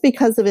not just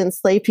because of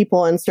enslaved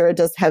people, and Sarah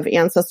does have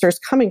ancestors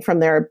coming from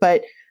there,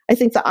 but I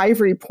think the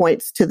ivory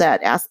points to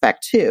that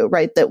aspect too,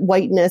 right? That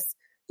whiteness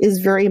is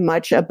very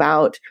much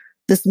about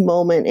this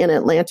moment in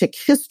Atlantic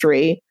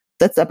history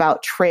that's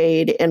about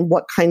trade and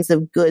what kinds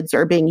of goods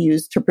are being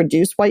used to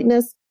produce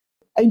whiteness.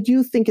 I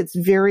do think it's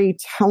very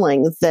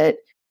telling that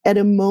at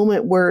a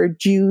moment where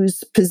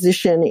Jews'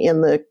 position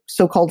in the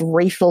so-called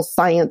racial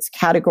science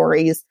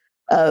categories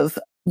of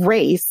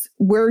race,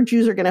 where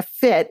Jews are going to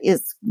fit,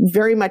 is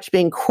very much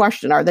being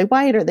questioned. Are they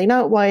white? Are they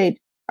not white?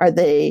 Are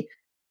they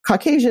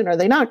Caucasian? Are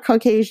they not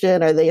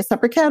Caucasian? Are they a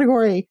separate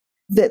category?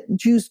 That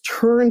Jews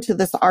turn to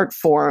this art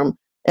form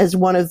as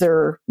one of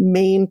their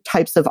main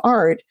types of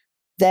art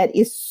that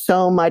is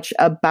so much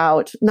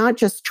about not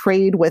just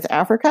trade with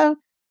Africa,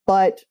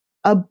 but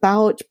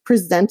about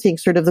presenting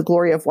sort of the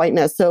glory of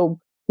whiteness. So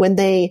when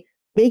they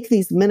make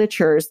these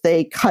miniatures,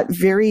 they cut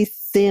very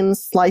thin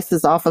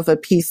slices off of a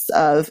piece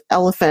of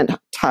elephant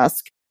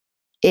tusk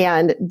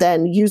and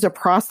then use a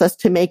process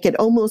to make it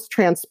almost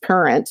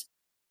transparent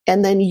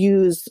and then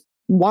use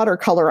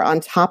watercolor on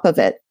top of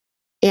it.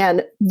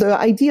 And the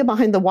idea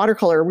behind the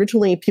watercolor,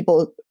 originally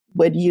people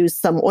would use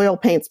some oil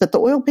paints, but the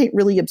oil paint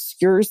really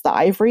obscures the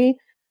ivory.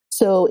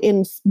 So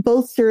in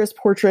both Sarah's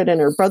portrait and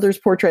her brother's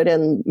portrait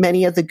and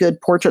many of the good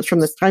portraits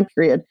from this time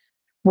period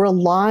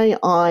rely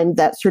on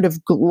that sort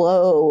of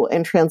glow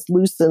and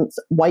translucent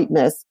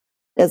whiteness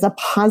as a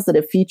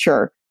positive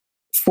feature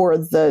for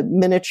the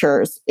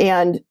miniatures.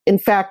 And in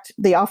fact,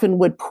 they often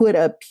would put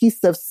a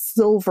piece of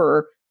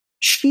silver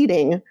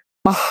sheeting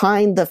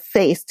behind the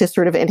face to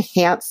sort of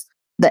enhance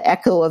the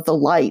echo of the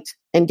light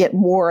and get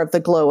more of the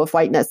glow of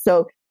whiteness.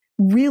 So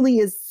really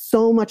is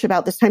so much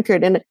about this time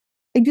period. And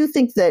I do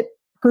think that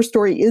her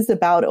story is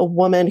about a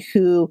woman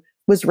who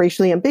was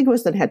racially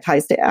ambiguous and had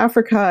ties to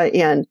Africa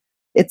and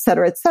et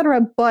cetera,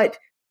 but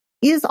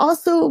is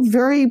also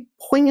very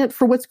poignant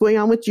for what's going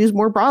on with Jews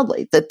more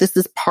broadly, that this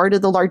is part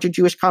of the larger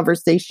Jewish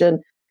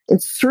conversation.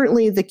 And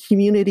certainly the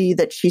community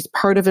that she's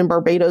part of in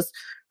Barbados,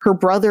 her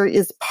brother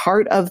is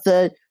part of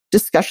the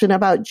discussion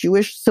about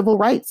Jewish civil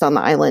rights on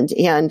the island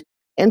and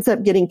ends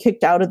up getting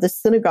kicked out of the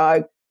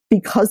synagogue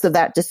because of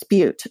that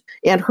dispute.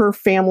 And her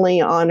family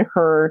on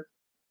her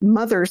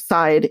mother's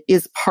side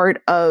is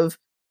part of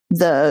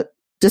the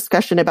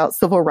discussion about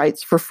civil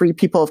rights for free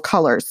people of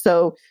color.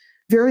 So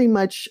very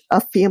much a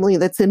family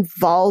that's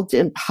involved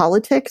in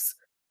politics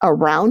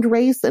around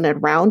race and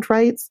around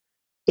rights.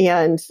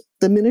 And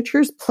the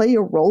miniatures play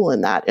a role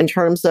in that in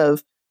terms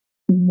of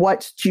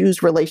what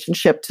Jews'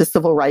 relationship to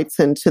civil rights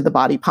and to the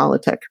body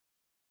politic.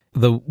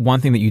 The one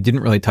thing that you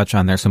didn't really touch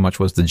on there so much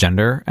was the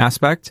gender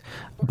aspect,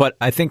 but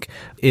I think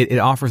it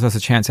offers us a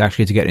chance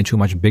actually to get into a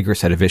much bigger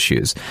set of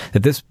issues.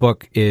 That this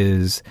book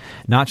is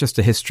not just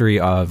a history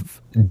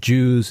of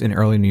Jews in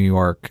early New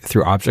York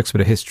through objects,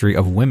 but a history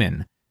of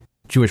women,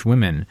 Jewish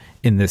women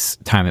in this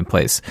time and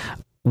place.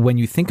 When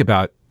you think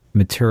about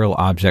material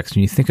objects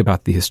and you think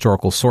about the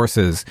historical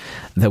sources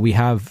that we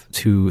have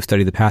to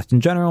study the past in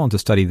general and to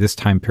study this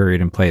time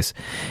period and place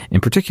in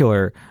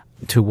particular,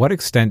 to what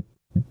extent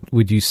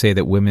would you say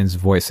that women's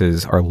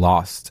voices are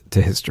lost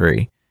to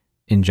history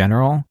in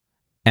general,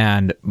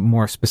 and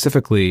more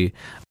specifically,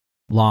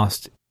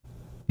 lost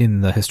in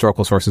the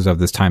historical sources of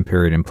this time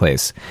period and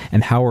place?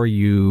 And how are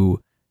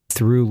you,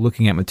 through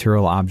looking at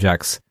material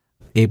objects,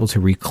 able to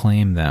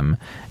reclaim them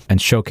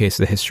and showcase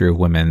the history of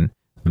women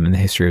and the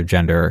history of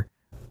gender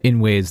in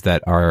ways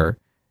that are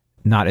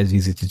not as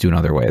easy to do in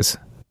other ways?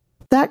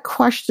 That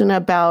question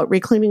about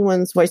reclaiming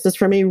women's voices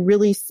for me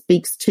really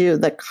speaks to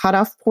the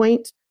cutoff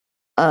point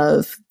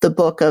of the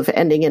book of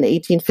ending in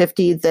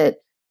 1850, that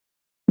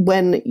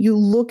when you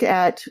look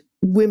at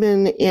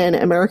women in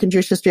American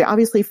Jewish history,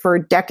 obviously for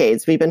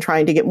decades, we've been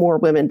trying to get more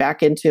women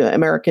back into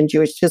American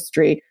Jewish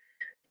history.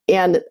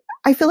 And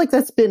I feel like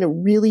that's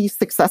been really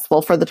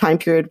successful for the time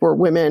period where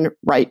women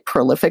write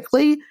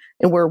prolifically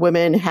and where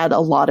women had a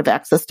lot of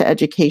access to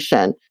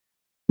education,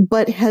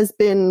 but has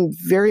been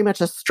very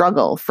much a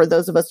struggle for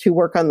those of us who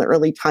work on the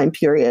early time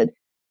period.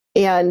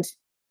 And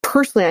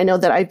personally, I know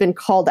that I've been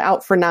called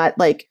out for not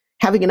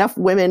having enough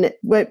women.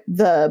 With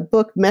the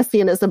book,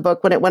 Messianism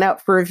book, when it went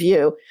out for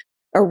review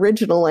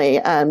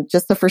originally,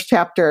 just the first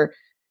chapter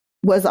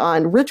was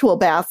on ritual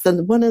baths.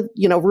 And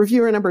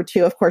reviewer number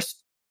 2, of course,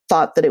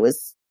 thought that it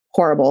was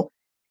horrible,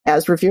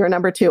 as reviewer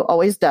number 2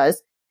 always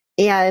does.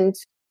 And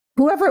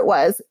whoever it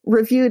was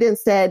reviewed and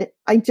said,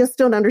 I just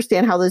don't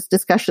understand how this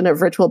discussion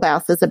of ritual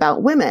baths is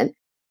about women.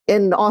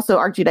 And also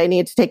argued I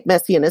needed to take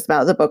Messianism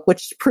out of the book,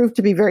 which proved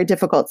to be very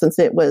difficult since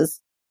it was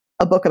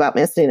a book about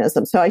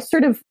Messianism. So I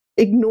sort of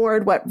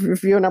ignored what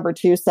reviewer number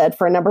 2 said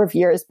for a number of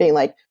years, being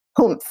like,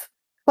 humph.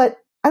 But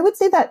I would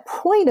say that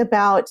point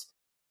about,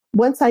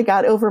 once I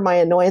got over my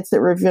annoyance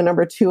at review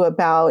number 2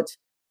 about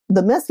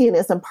the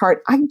Messianism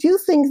part, I do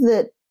think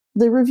that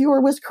the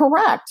reviewer was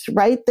correct,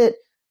 right? That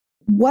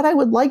what I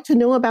would like to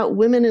know about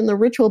women in the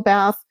ritual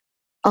bath,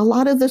 a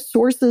lot of the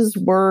sources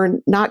were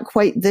not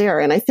quite there.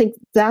 And I think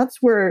that's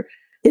where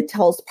it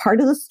tells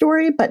part of the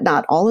story, but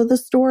not all of the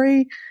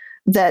story.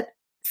 That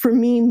for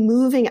me,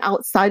 moving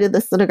outside of the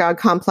synagogue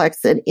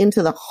complex and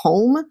into the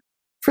home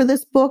for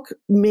this book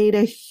made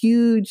a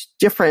huge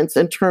difference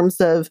in terms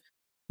of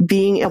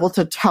being able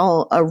to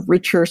tell a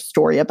richer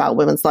story about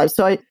women's lives.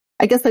 So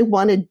I guess I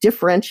want to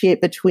differentiate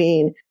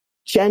between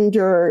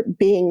gender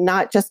being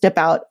not just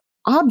about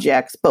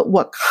objects, but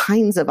what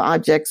kinds of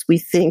objects we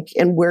think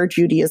and where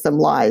Judaism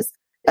lies.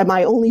 Am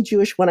I only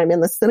Jewish when I'm in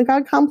the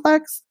synagogue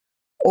complex?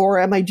 Or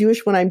am I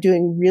Jewish when I'm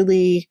doing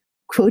really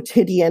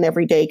quotidian,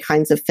 everyday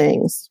kinds of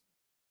things?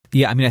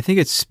 Yeah, I mean, I think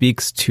it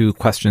speaks to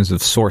questions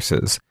of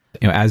sources.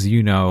 As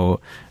you know,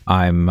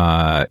 I'm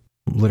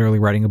literally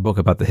writing a book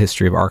about the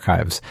history of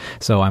archives.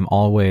 So I'm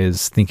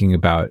always thinking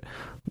about,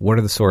 what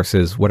are the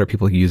sources? What are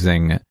people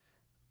using?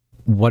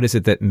 What is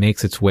it that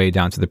makes its way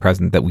down to the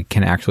present that we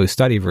can actually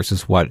study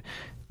versus what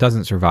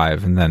doesn't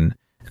survive, and then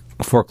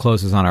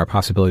forecloses on our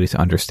possibility to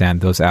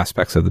understand those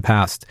aspects of the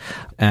past.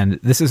 And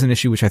this is an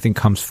issue which I think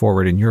comes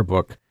forward in your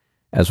book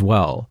as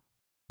well.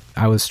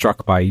 I was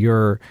struck by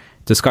your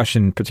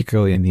discussion,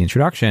 particularly in the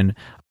introduction,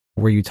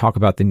 where you talk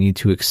about the need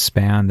to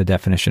expand the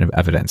definition of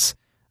evidence,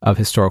 of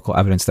historical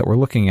evidence that we're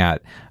looking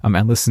at,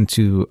 and listen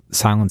to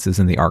silences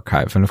in the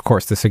archive. And of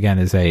course, this again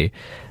is a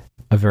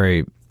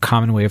very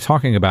common way of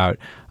talking about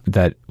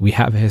that we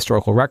have a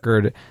historical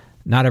record.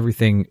 Not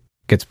everything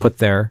gets put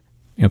there.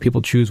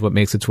 People choose what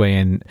makes its way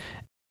in.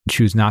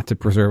 choose not to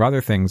preserve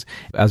other things.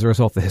 As a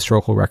result, the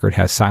historical record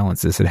has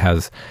silences. It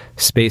has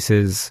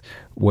spaces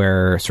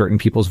where certain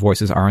people's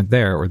voices aren't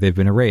there, or they've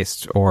been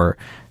erased, or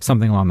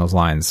something along those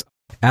lines.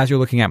 As you're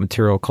looking at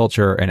material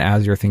culture and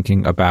as you're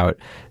thinking about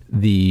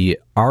the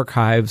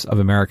archives of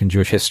American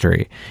Jewish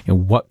history,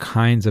 what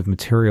kinds of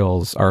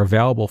materials are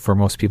available for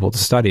most people to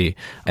study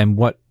and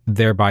what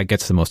thereby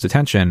gets the most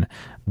attention,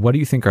 what do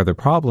you think are the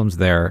problems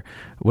there?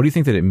 What do you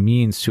think that it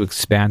means to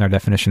expand our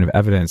definition of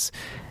evidence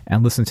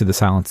and listen to the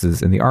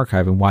silences in the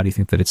archive? And why do you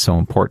think that it's so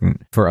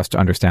important for us to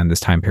understand this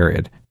time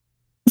period?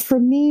 For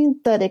me,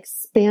 that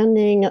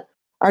expanding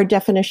our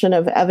definition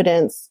of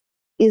evidence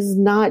is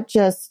not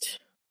just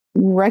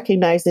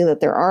recognizing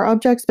that there are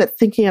objects, but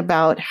thinking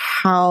about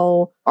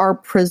how our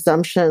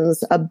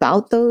presumptions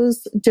about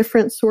those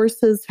different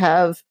sources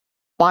have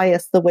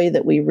biased the way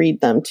that we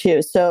read them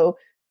too. So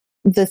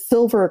the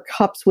silver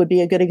cups would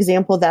be a good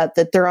example of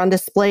that they're on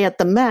display at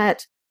the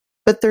Met,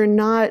 but they're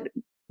not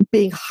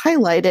being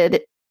highlighted.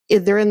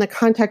 They're in the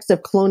context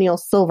of colonial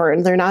silver,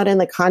 and they're not in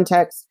the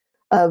context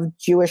of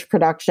Jewish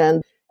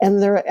production.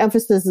 And their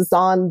emphasis is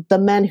on the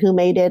men who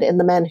made it and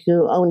the men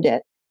who owned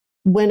it,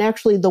 when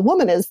actually the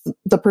woman is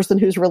the person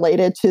who's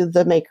related to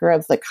the maker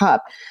of the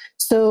cup.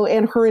 So,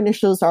 and her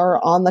initials are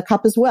on the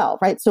cup as well,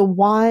 right? So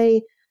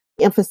why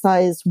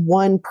emphasize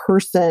one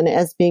person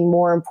as being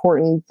more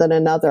important than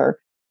another?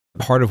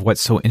 Part of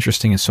what's so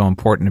interesting and so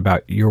important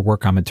about your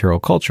work on material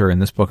culture, in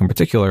this book in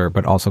particular,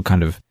 but also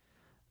kind of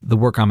the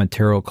work on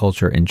material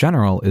culture in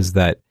general, is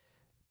that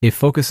it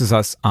focuses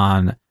us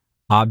on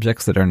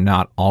objects that are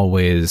not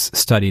always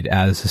studied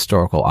as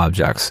historical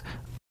objects.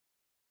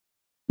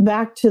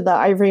 Back to the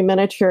ivory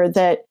miniature,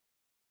 that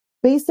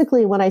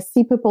basically when I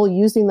see people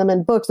using them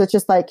in books, it's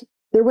just like,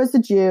 there was a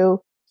Jew,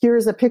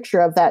 here's a picture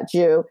of that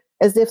Jew,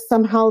 as if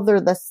somehow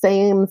they're the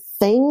same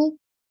thing.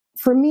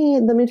 For me,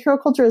 the material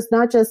culture is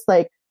not just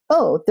like,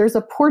 oh, there's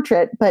a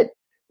portrait, but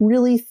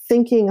really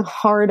thinking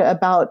hard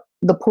about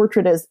the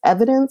portrait as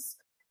evidence,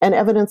 and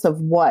evidence of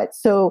what.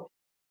 So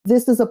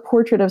this is a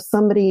portrait of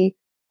somebody,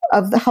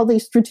 of how they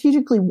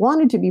strategically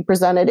wanted to be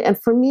presented. And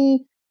for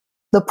me,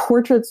 the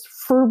portraits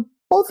for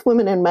both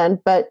women and men,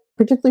 but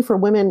particularly for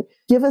women,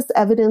 give us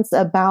evidence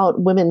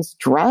about women's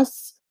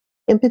dress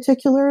in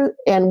particular,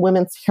 and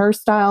women's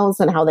hairstyles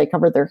and how they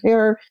cover their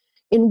hair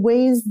in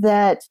ways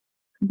that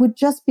would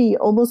just be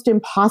almost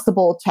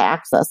impossible to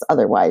access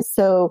otherwise.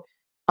 So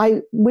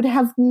I would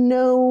have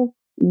no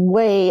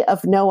way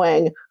of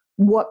knowing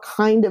what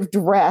kind of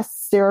dress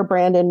Sarah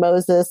Brandon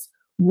Moses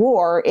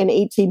wore in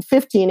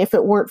 1815 if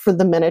it weren't for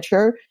the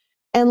miniature.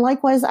 And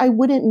likewise, I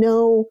wouldn't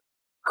know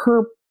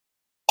her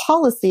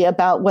policy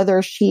about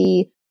whether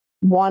she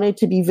wanted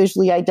to be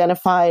visually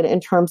identified in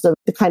terms of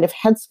the kind of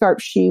headscarf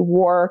she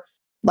wore,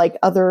 like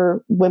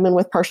other women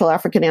with partial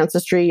African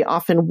ancestry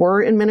often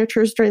were in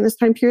miniatures during this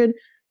time period.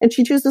 And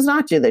she chooses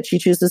not to, that she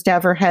chooses to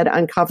have her head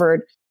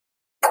uncovered,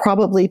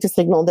 probably to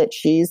signal that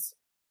she's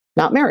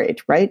not married,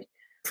 right?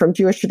 From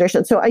Jewish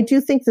tradition. So I do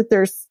think that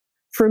there's,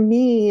 for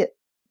me,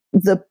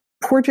 the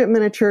portrait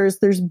miniatures,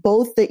 there's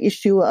both the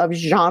issue of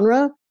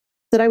genre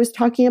that I was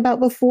talking about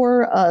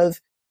before, of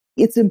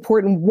it's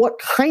important what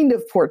kind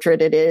of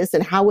portrait it is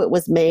and how it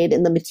was made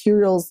and the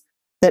materials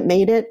that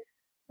made it,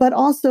 but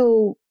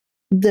also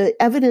the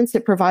evidence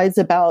it provides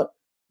about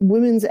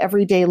women's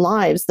everyday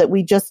lives that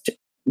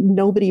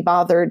nobody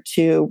bothered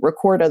to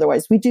record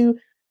otherwise.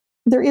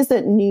 There is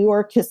at New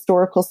York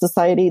Historical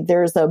Society,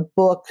 there's a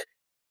book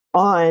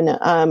on,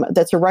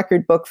 that's a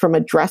record book from a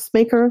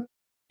dressmaker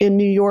in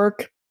New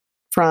York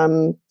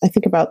from, I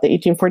think, about the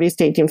 1840s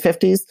to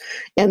 1850s.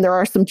 And there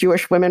are some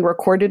Jewish women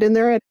recorded in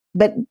there,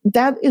 but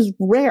that is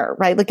rare,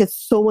 right? Like, it's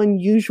so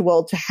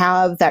unusual to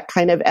have that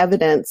kind of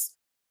evidence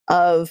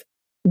of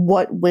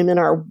what women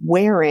are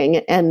wearing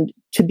and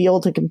to be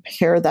able to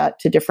compare that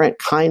to different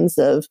kinds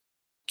of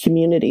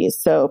communities.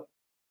 So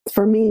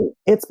for me,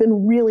 it's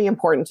been really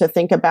important to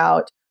think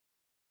about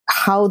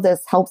how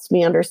this helps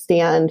me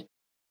understand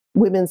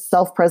women's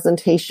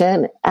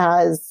self-presentation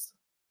as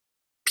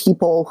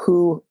people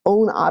who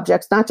own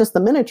objects, not just the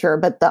miniature,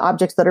 but the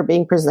objects that are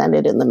being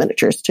presented in the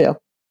miniatures too.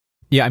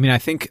 Yeah, I mean, I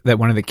think that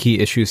one of the key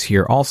issues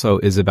here also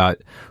is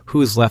about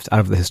who is left out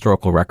of the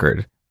historical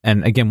record.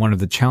 And again, one of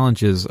the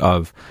challenges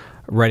of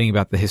writing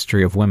about the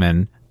history of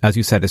women, as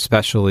you said,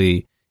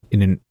 especially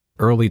in an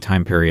early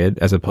time period,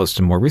 as opposed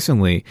to more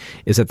recently,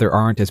 is that there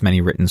aren't as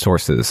many written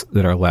sources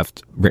that are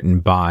left written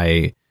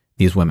by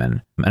these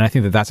women. And I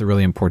think that that's a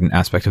really important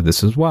aspect of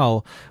this as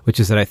well, which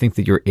is that I think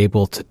that you're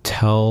able to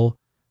tell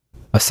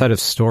a set of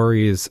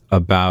stories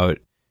about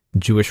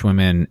Jewish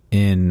women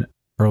in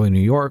early New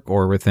York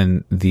or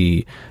within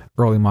the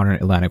early modern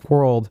Atlantic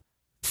world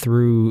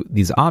through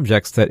these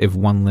objects that if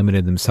one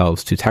limited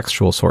themselves to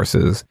textual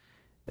sources,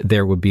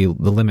 there would be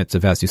the limits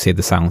of, as you say,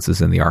 the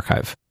silences in the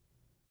archive.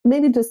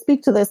 Maybe to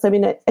speak to this, I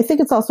mean, I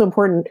think it's also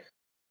important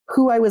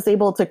who I was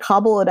able to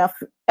cobble enough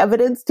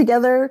evidence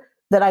together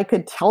that I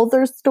could tell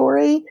their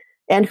story,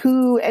 and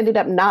who ended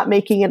up not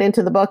making it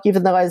into the book,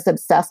 even though I was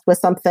obsessed with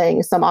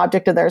some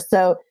object of theirs.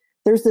 So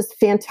there's this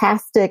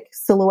fantastic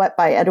silhouette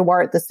by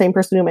Eduard, the same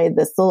person who made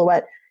this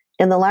silhouette,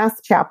 in the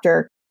last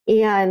chapter.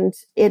 And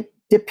it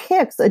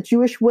depicts a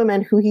Jewish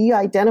woman who he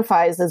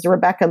identifies as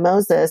Rebecca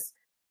Moses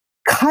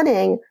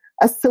cutting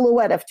a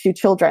silhouette of two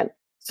children.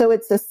 So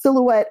it's a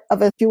silhouette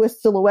of a Jewish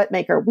silhouette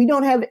maker. We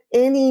don't have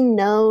any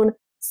known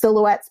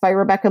silhouettes by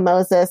Rebecca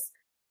Moses.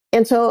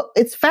 And so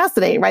it's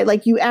fascinating, right?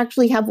 Like you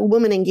actually have a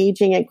woman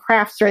engaging in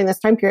crafts during this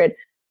time period.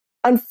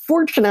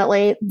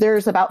 Unfortunately,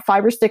 there's about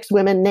 5 or 6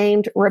 women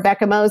named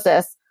Rebecca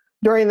Moses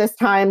during this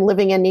time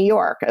living in New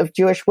York of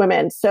Jewish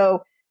women.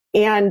 So,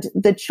 and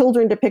the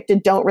children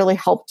depicted don't really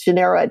help to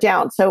narrow it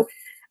down. So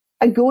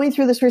going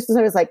through this research,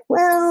 I was like,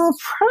 well,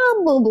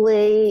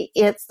 probably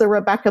it's the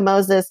Rebecca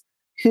Moses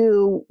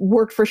who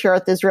worked for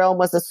Sheriff Israel and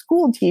was a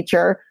school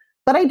teacher,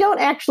 but I don't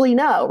actually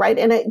know, right?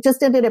 And it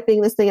just ended up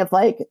being this thing of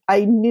like,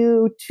 I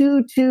knew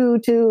too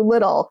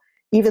little,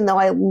 even though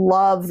I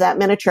love that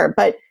miniature.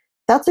 But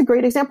that's a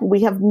great example.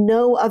 We have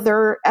no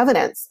other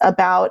evidence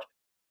about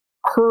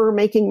her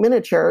making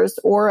miniatures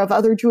or of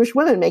other Jewish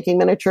women making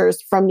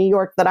miniatures from New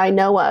York that I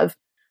know of,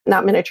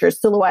 not miniatures,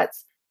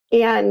 silhouettes.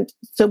 And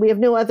so we have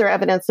no other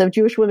evidence of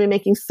Jewish women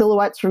making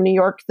silhouettes from New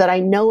York that I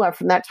know of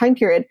from that time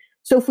period.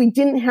 So if we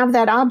didn't have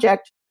that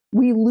object,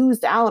 we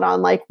lose out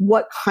on like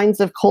what kinds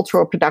of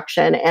cultural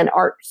production and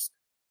arts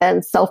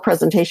and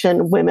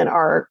self-presentation women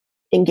are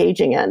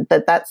engaging in,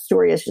 that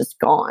story is just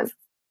gone.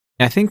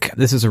 I think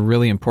this is a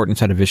really important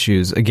set of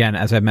issues. Again,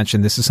 as I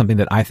mentioned, this is something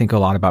that I think a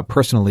lot about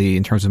personally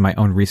in terms of my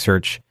own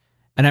research.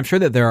 And I'm sure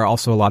that there are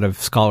also a lot of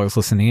scholars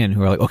listening in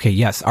who are like, okay,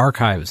 yes,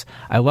 archives.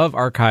 I love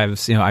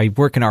archives. You know, I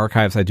work in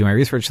archives. I do my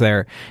research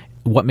there.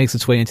 What makes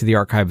its way into the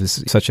archive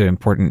is such an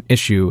important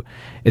issue,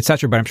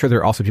 etc. But I'm sure there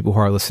are also people who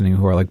are listening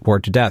who are like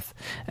bored to death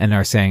and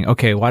are saying,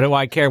 okay, why do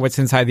I care what's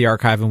inside the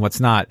archive and what's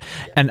not?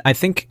 And I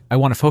think I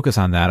want to focus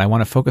on that. I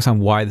want to focus on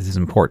why this is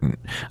important,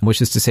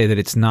 which is to say that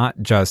it's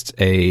not just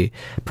a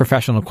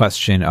professional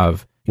question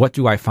of what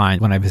do I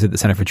find when I visit the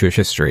Center for Jewish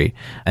History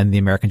and the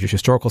American Jewish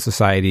Historical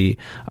Society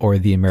or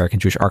the American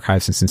Jewish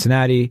Archives in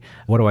Cincinnati?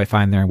 What do I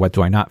find there? What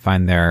do I not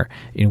find there?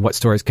 You know, what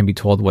stories can be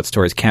told? What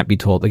stories can't be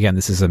told? Again,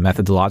 this is a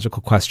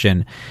methodological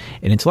question,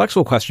 an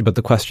intellectual question, but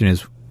the question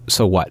is,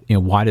 so what? You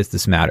know, why does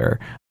this matter?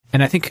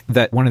 And I think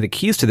that one of the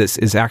keys to this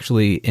is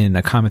actually in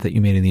a comment that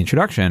you made in the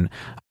introduction,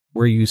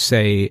 where you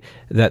say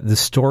that the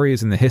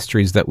stories and the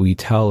histories that we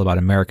tell about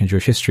American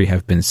Jewish history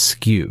have been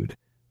skewed.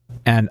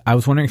 And I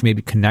was wondering if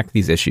maybe connect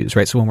these issues,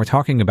 right? So when we're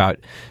talking about,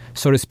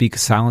 so to speak,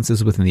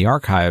 silences within the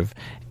archive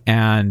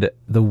and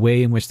the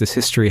way in which this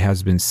history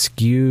has been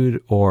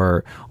skewed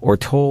or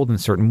told in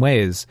certain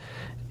ways,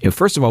 you know,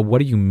 first of all, what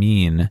do you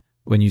mean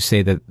when you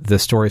say that the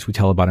stories we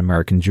tell about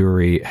American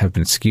Jewry have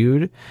been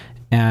skewed?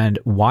 And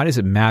why does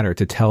it matter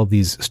to tell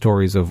these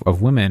stories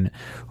of women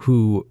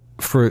who,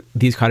 for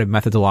these kind of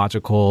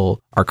methodological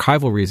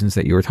archival reasons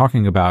that you were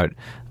talking about,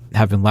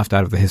 have been left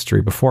out of the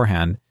history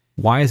beforehand?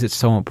 Why is it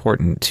so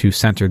important to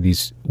center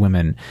these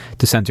women,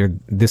 to center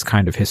this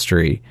kind of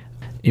history,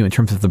 you know, in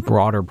terms of the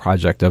broader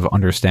project of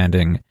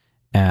understanding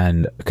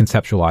and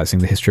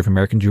conceptualizing the history of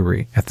American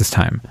Jewry at this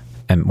time,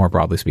 and more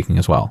broadly speaking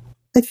as well?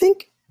 I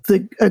think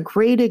a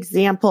great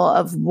example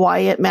of why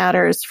it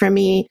matters for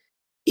me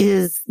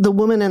is the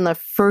woman in the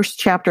first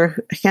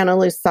chapter, Hannah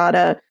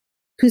Lusada,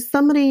 who's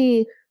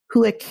somebody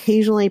who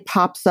occasionally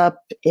pops up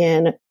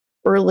in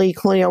early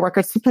colonial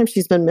records. Sometimes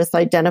she's been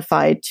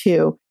misidentified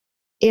too.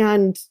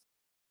 And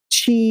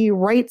she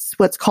writes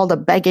what's called a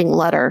begging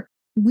letter.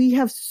 We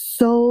have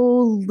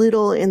so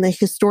little in the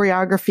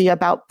historiography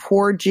about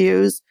poor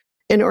Jews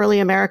in early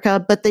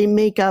America, but they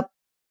make up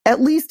at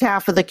least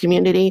half of the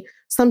community,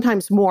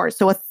 sometimes more.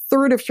 So a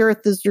third of Sheriff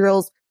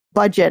Israel's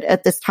budget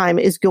at this time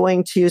is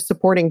going to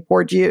supporting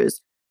poor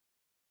Jews.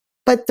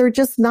 But they're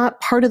just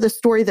not part of the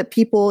story that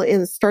people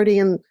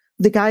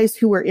the guys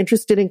who were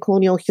interested in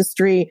colonial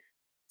history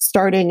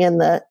starting in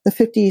the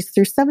 50s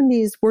through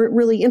 70s weren't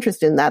really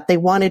interested in that. They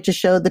wanted to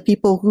show the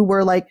people who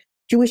were like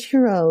Jewish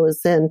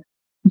heroes and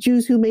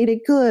Jews who made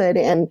it good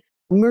and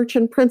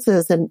merchant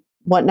princes and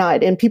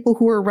whatnot, and people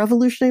who were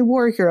Revolutionary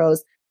War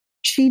heroes.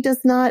 She does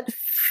not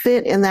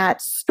fit in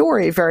that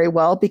story very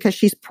well because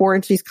she's poor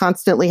and she's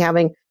constantly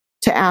having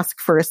to ask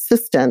for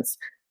assistance.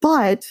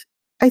 But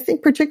I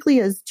think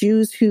particularly as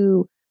Jews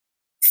who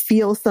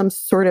feel some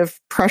sort of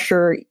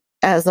pressure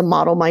as a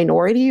model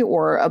minority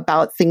or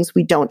about things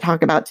we don't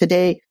talk about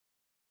today,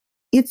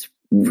 it's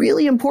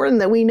really important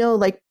that we know,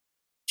 like,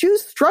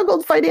 Jews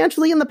struggled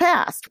financially in the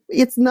past.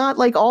 It's not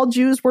like all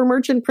Jews were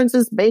merchant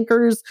princes,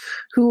 bankers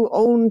who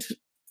owned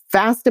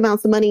vast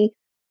amounts of money.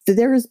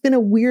 There has been a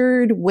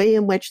weird way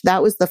in which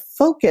that was the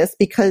focus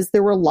because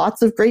there were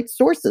lots of great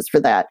sources for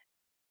that.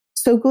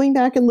 So going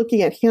back and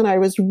looking at Hannah, I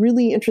was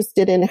really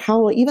interested in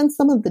how even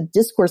some of the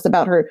discourse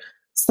about her,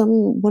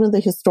 one of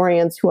the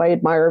historians who I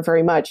admire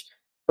very much,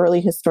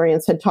 early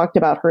historians, had talked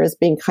about her as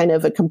being kind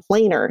of a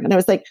complainer. And I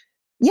was like,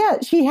 yeah,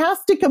 she has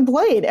to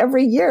complain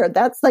every year.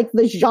 That's like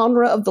the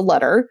genre of the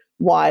letter.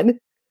 One,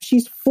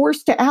 she's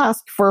forced to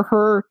ask for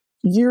her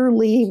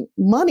yearly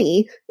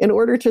money in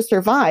order to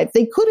survive.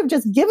 They could have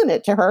just given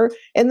it to her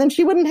and then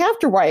she wouldn't have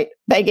to write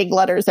begging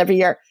letters every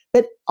year.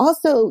 But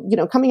also,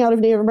 coming out of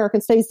Native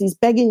American studies, these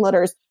begging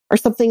letters are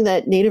something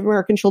that Native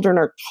American children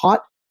are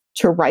taught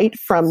to write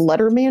from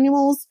letter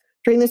manuals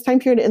during this time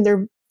period. And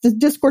the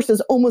discourse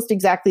is almost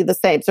exactly the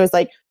same. So it's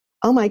like,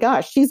 oh my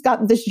gosh, she's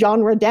got this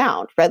genre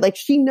down, right? Like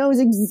she knows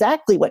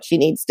exactly what she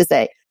needs to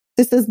say.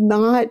 This is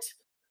not,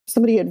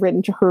 somebody had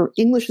written to her,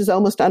 English is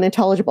almost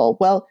unintelligible.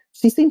 Well,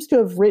 she seems to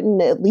have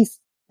written at least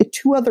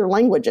 2 other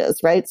languages,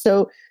 right?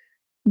 So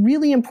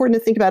really important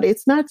to think about.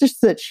 It's not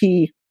just that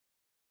she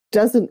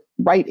doesn't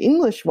write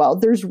English well.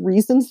 There's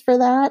reasons for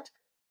that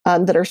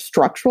that are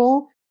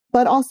structural,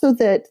 but also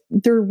that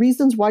there are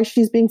reasons why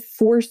she's being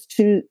forced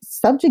to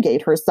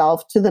subjugate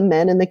herself to the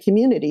men in the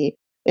community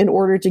in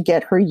order to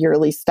get her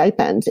yearly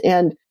stipend.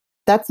 And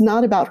that's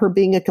not about her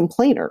being a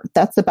complainer.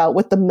 That's about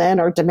what the men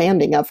are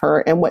demanding of her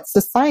and what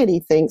society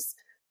thinks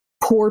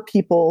poor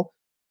people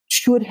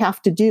should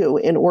have to do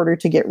in order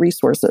to get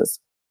resources.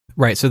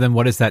 Right. So then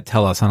what does that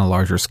tell us on a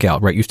larger scale,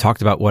 right? You've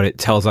talked about what it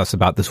tells us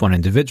about this one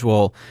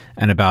individual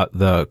and about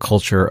the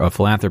culture of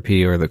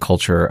philanthropy or the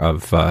culture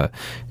of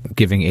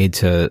giving aid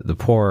to the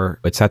poor,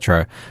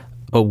 etc.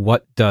 But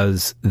what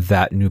does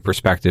that new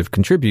perspective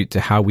contribute to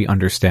how we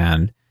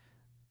understand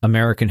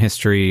American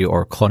history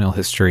or colonial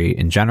history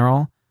in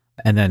general?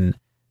 And then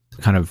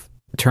kind of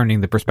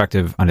turning the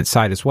perspective on its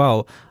side as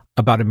well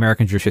about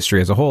American Jewish history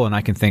as a whole. And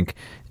I can think,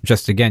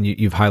 just again,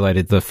 you've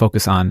highlighted the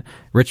focus on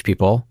rich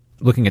people.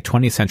 Looking at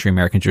 20th century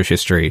American Jewish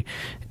history,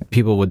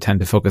 people would tend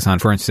to focus on,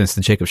 for instance,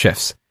 the Jacob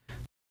Schiffs.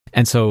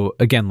 And so,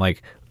 again,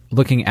 like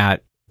looking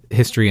at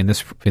history in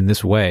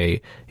this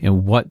way,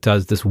 what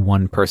does this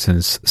one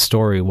person's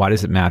story, why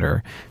does it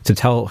matter to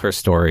tell her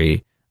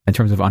story in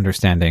terms of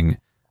understanding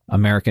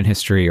American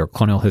history or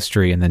colonial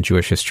history and then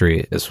Jewish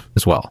history as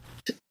well?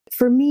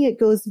 For me, it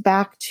goes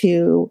back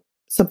to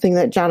something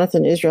that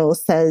Jonathan Israel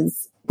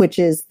says, which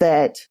is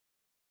that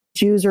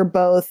Jews are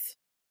both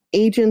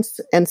agents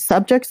and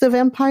subjects of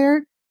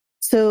empire.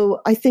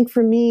 So I think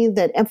for me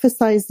that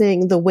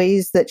emphasizing the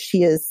ways that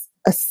she is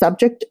a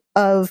subject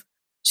of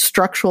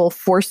structural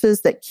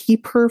forces that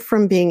keep her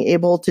from being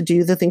able to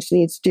do the things she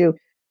needs to do,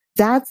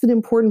 that's an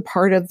important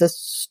part of the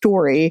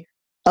story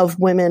of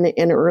women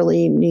in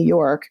early New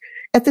York.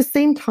 At the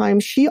same time,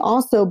 she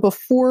also,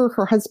 before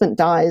her husband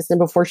dies and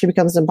before she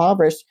becomes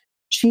impoverished,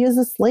 she is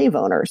a slave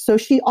owner. So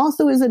she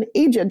also is an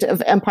agent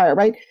of empire,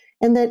 right?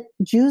 And that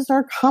Jews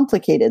are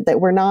complicated, that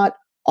we're not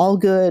all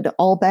good,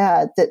 all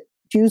bad, that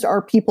Jews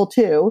are people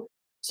too.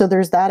 So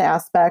there's that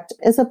aspect,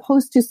 as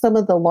opposed to some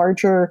of the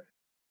larger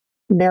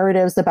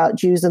narratives about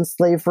Jews and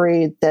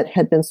slavery that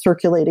had been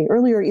circulating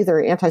earlier,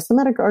 either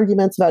anti-Semitic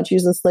arguments about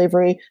Jews and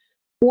slavery,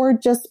 or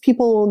just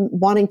people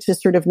wanting to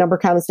sort of number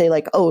count and say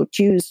like, oh,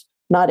 Jews,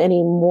 not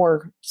any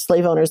more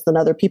slave owners than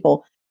other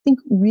people. I think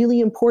really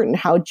important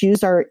how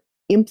Jews are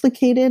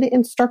implicated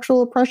in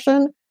structural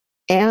oppression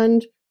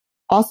and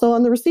also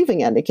on the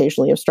receiving end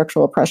occasionally of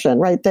structural oppression,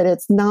 right? That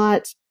it's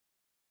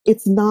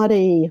not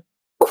a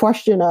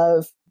question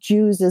of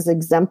Jews as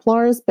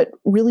exemplars, but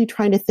really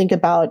trying to think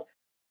about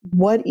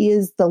what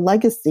is the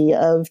legacy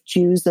of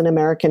Jews in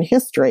American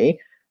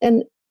history,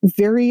 and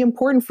very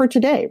important for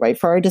today, right?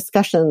 For our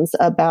discussions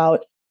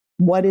about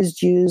what is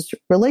Jews'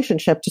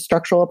 relationship to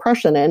structural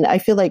oppression. And I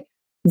feel like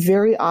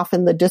very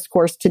often the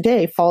discourse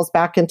today falls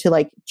back into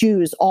like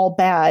Jews, all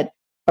bad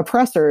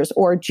oppressors,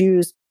 or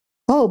Jews,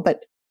 oh,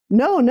 but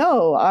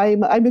no,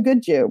 I'm a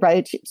good Jew,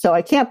 right? So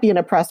I can't be an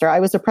oppressor. I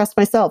was oppressed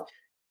myself.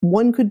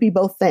 One could be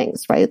both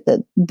things, right?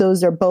 That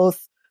those are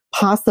both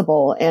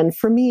possible. And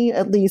for me,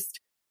 at least,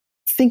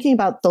 thinking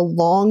about the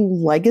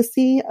long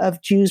legacy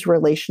of Jews'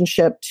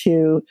 relationship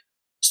to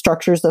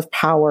structures of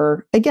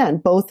power, again,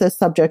 both as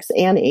subjects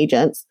and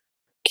agents,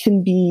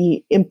 can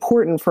be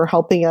important for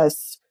helping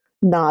us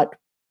not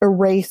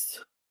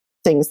erase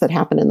things that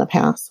happened in the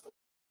past.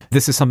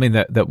 This is something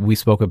that we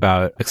spoke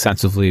about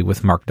extensively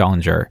with Mark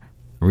Dollinger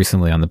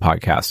recently on the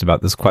podcast,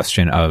 about this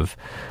question of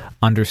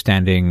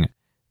understanding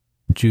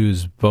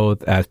Jews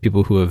both as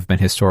people who have been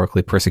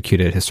historically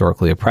persecuted,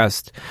 historically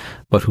oppressed,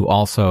 but who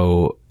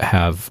also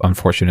have,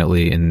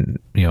 unfortunately, in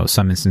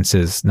some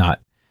instances, not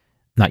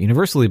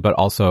universally, but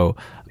also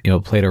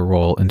played a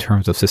role in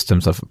terms of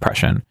systems of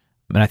oppression.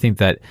 And I think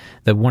that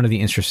one of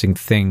the interesting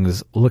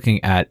things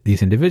looking at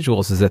these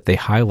individuals is that they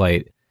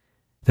highlight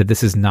that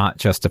this is not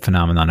just a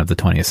phenomenon of the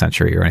 20th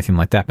century or anything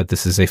like that, but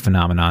this is a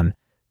phenomenon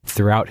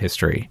throughout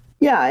history.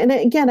 Yeah, and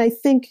again, I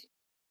think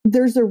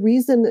there's a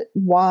reason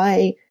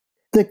why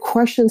the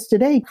questions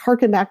today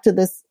harken back to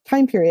this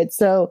time period.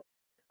 So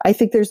I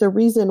think there's a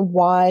reason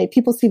why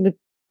people seem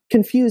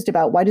confused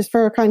about why does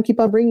Farrakhan keep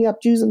on bringing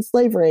up Jews and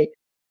slavery.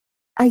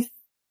 I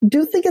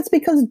do think it's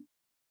because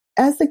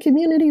as a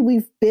community,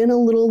 we've been a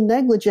little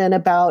negligent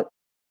about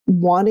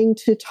wanting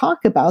to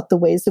talk about the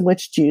ways in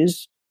which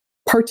Jews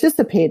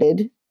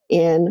participated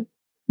in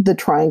the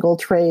triangle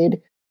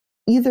trade,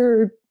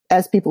 either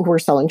as people who are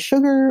selling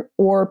sugar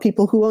or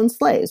people who own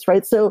slaves,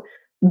 right? So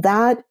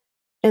that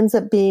ends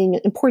up being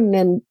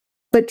important,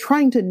 but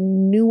trying to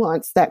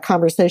nuance that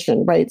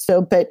conversation, right?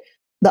 So, but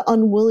the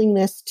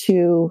unwillingness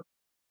to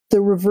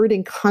the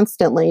reverting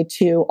constantly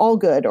to all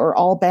good or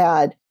all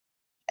bad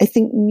I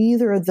think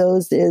neither of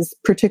those is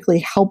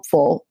particularly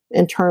helpful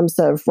in terms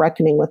of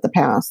reckoning with the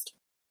past.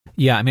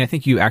 Yeah, I mean, I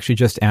think you actually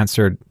just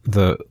answered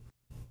the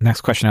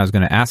next question I was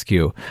going to ask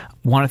you. I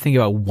want to think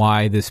about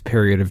why this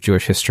period of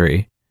Jewish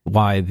history,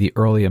 why the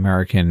early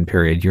American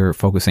period you're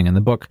focusing in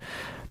the book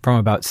from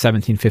about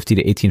 1750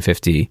 to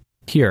 1850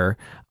 here,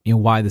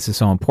 why this is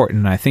so important.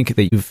 And I think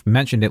that you've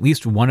mentioned at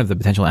least one of the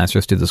potential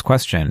answers to this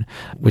question,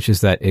 which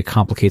is that it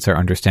complicates our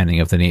understanding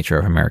of the nature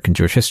of American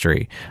Jewish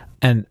history.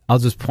 And I'll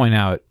just point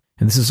out,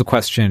 and this is a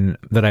question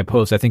that I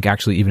posed, I think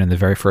actually even in the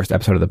very first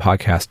episode of the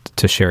podcast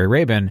to Sherry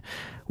Rabin,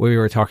 where we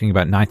were talking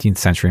about 19th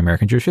century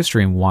American Jewish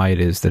history and why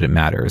it is that it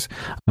matters.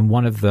 And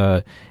one of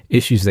the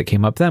issues that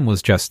came up then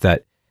was just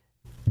that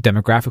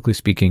demographically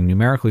speaking,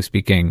 numerically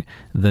speaking,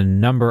 the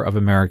number of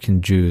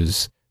American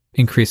Jews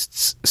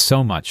increased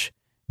so much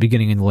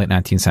beginning in the late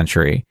 19th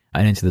century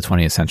and into the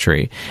 20th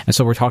century. And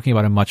so we're talking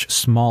about a much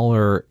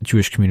smaller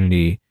Jewish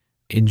community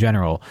in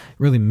general,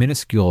 really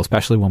minuscule,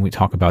 especially when we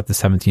talk about the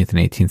 17th and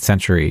 18th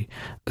century,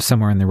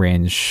 somewhere in the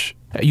range,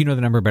 you know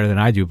the number better than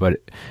I do, but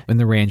in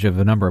the range of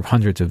a number of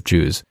hundreds of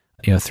Jews,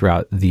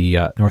 throughout the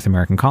North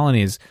American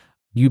colonies.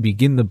 You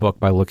begin the book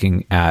by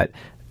looking at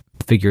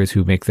figures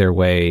who make their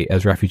way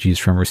as refugees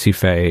from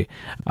Recife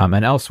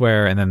and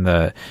elsewhere, and then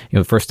the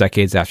first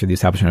decades after the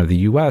establishment of the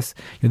U.S.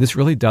 This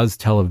really does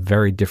tell a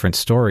very different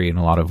story in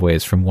a lot of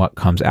ways from what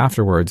comes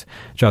afterwards,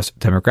 just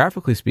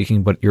demographically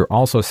speaking. But you're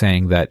also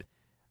saying that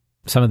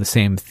some of the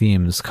same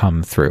themes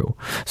come through.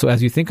 So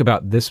as you think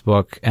about this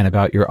book and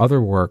about your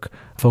other work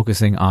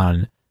focusing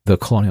on the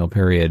colonial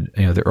period,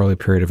 the early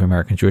period of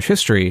American Jewish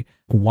history,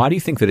 why do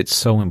you think that it's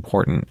so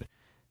important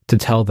to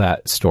tell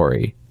that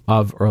story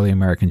of early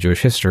American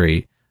Jewish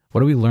history?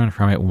 What do we learn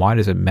from it? Why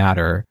does it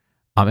matter?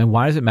 And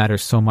why does it matter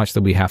so much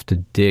that we have to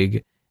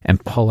dig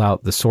and pull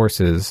out the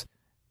sources,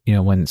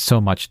 when so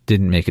much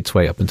didn't make its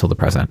way up until the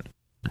present?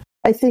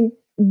 I think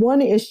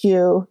one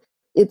issue,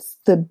 it's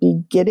the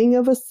beginning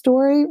of a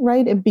story,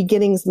 right? And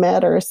beginnings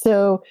matter.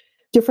 So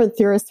different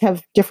theorists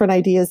have different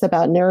ideas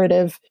about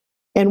narrative.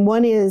 And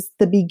one is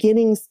the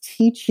beginnings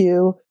teach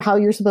you how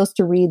you're supposed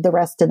to read the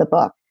rest of the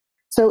book.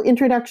 So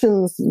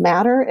introductions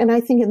matter. And I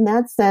think in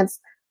that sense,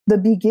 the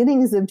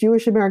beginnings of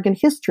Jewish American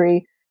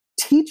history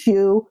teach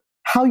you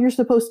how you're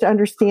supposed to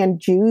understand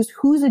Jews,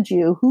 who's a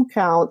Jew, who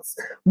counts,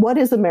 what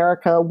is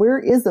America, where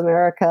is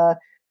America?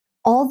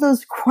 All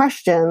those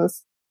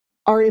questions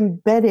are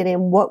embedded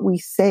in what we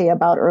say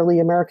about early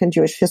American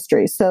Jewish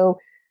history. So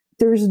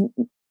there's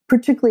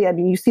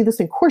particularly, you see this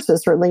in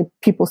courses, certainly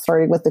people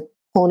starting with the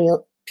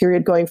colonial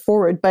period going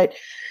forward. But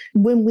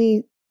when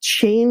we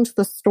change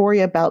the story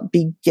about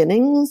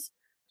beginnings,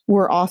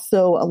 we're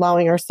also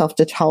allowing ourselves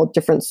to tell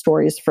different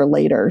stories for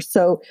later.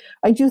 So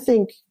I do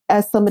think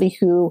as somebody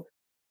who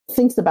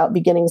thinks about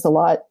beginnings a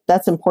lot,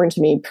 that's important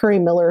to me. Perry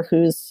Miller,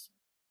 who's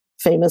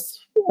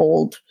famous,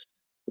 old,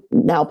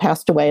 now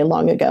passed away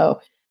long ago,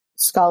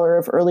 scholar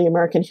of early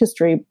American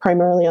history,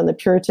 primarily on the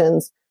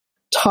Puritans,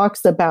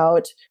 talks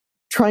about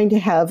trying to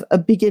have a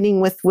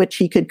beginning with which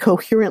he could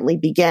coherently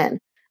begin.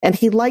 And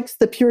he likes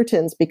the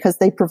Puritans because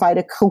they provide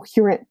a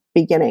coherent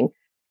beginning.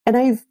 And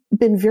I've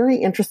been very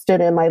interested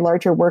in my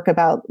larger work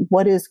about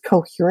what does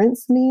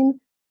coherence mean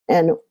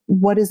and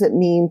what does it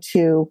mean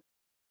to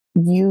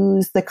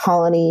use the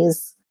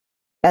colonies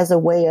as a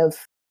way of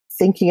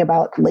thinking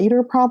about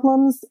later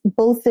problems,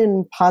 both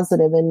in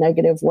positive and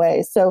negative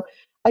ways. So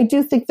I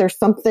do think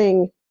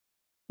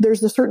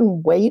there's a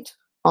certain weight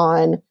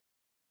on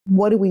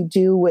what do we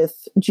do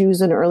with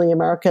Jews in early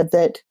America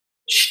that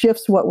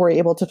shifts what we're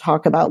able to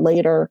talk about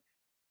later.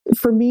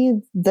 For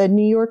me, the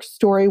New York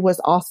story was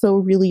also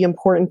really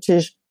important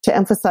to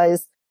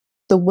emphasize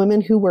the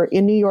women who were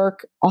in New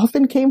York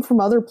often came from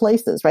other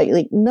places, right?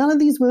 Like none of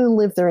these women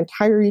lived their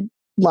entire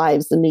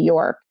lives in New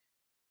York.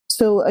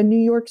 So a New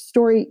York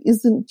story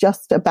isn't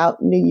just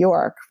about New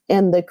York.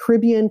 And the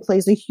Caribbean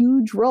plays a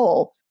huge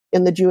role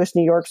in the Jewish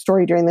New York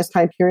story during this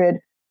time period,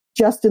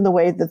 just in the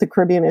way that the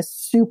Caribbean is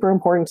super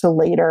important to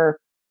later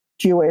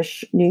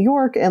Jewish New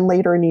York and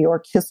later New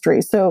York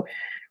history. So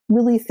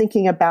really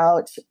thinking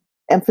about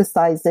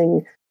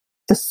emphasizing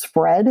the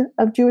spread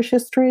of Jewish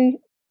history,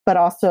 but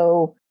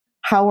also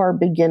how our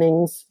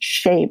beginnings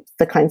shape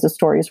the kinds of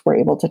stories we're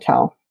able to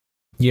tell.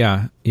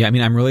 Yeah. I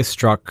mean, I'm really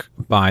struck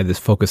by this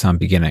focus on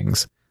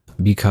beginnings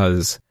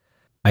because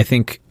I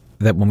think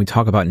that when we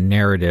talk about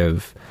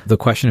narrative, the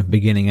question of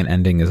beginning and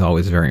ending is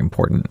always very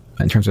important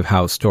in terms of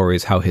how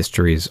stories, how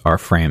histories are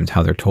framed,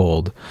 how they're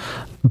told.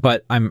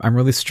 But I'm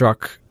really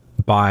struck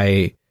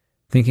by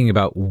thinking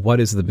about what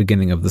is the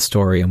beginning of the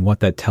story and what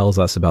that tells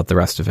us about the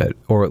rest of it,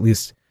 or at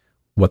least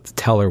what the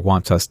teller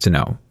wants us to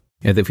know.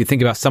 And if you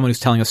think about someone who's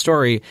telling a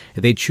story,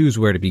 they choose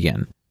where to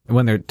begin.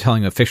 When they're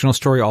telling a fictional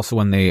story, also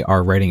when they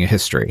are writing a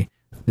history.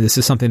 This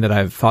is something that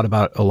I've thought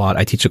about a lot.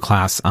 I teach a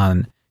class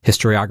on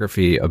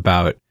historiography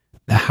about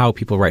how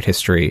people write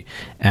history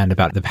and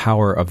about the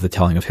power of the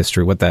telling of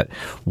history,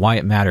 why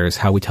it matters,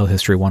 how we tell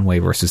history one way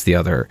versus the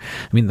other.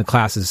 I mean, the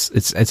class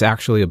it's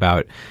actually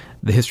about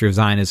the history of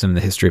Zionism, the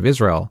history of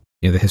Israel,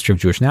 the history of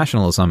Jewish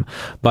nationalism.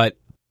 But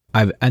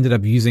I've ended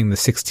up using the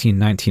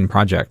 1619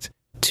 project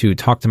to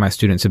talk to my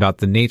students about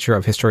the nature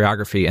of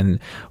historiography and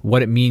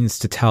what it means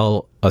to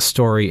tell a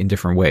story in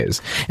different ways.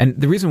 And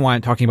the reason why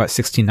I'm talking about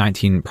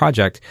 1619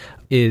 project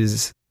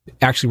is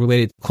actually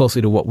related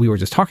closely to what we were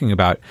just talking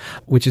about,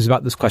 which is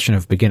about this question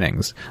of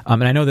beginnings.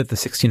 And I know that the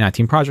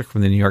 1619 project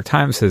from the New York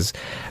Times has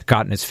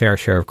gotten its fair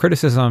share of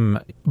criticism,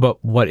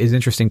 but what is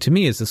interesting to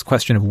me is this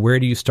question of where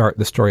do you start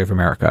the story of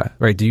America,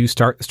 right? Do you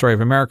start the story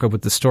of America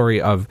with the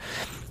story of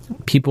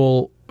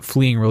people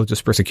fleeing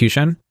religious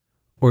persecution,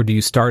 or do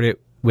you start it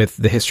with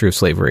the history of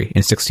slavery in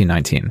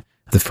 1619,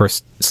 the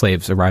first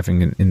slaves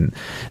arriving in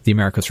the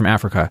Americas from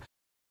Africa?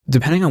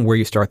 Depending on where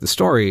you start the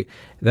story,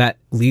 that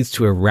leads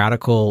to a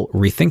radical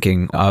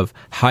rethinking of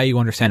how you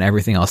understand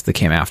everything else that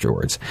came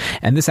afterwards.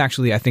 And this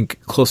actually, I think,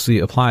 closely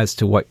applies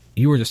to what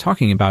you were just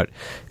talking about,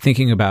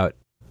 thinking about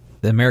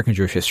the American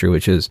Jewish history,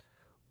 which is,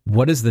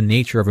 what is the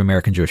nature of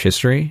American Jewish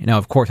history? Now,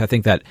 of course, I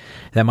think that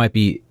might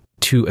be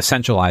too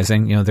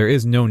essentializing. There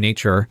is no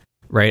nature,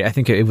 right? I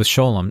think it was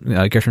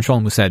Scholem, Gershom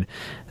Scholem, who said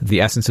the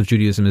essence of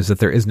Judaism is that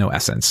there is no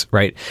essence,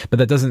 right? But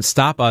that doesn't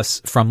stop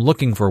us from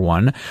looking for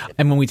one.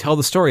 And when we tell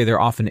the story, there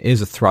often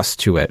is a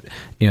thrust to it,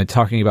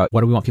 talking about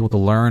what do we want people to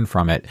learn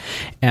from it.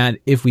 And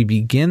if we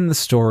begin the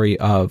story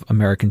of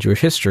American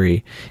Jewish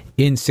history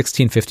in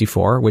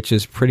 1654, which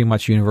is pretty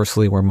much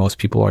universally where most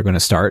people are going to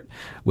start,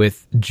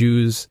 with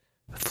Jews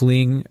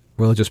fleeing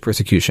religious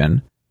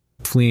persecution,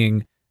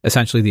 fleeing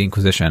essentially the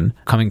Inquisition,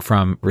 coming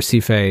from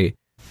Recife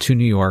to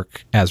New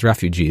York as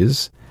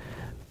refugees,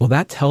 well,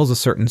 that tells a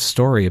certain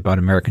story about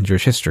American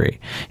Jewish history.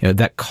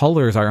 That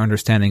colors our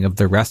understanding of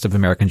the rest of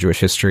American Jewish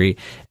history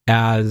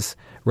as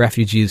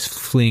refugees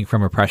fleeing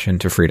from oppression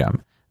to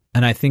freedom.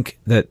 And I think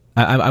that,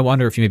 I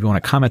wonder if you maybe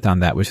want to comment on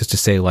that, which is to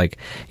say,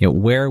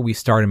 where we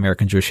start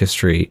American Jewish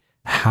history,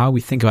 how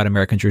we think about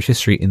American Jewish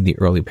history in the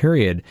early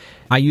period.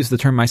 I use the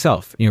term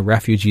myself,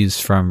 refugees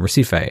from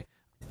Recife.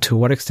 To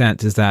what extent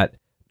does that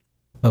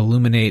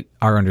illuminate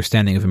our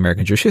understanding of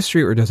American Jewish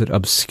history, or does it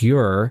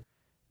obscure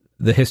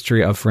the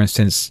history of, for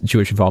instance,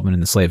 Jewish involvement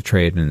in the slave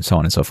trade and so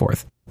on and so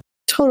forth?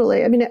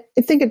 Totally. I mean,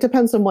 I think it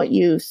depends on what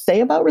you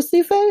say about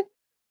Recife.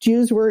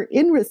 Jews were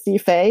in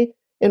Recife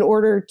in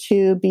order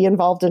to be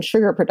involved in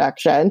sugar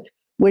production,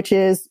 which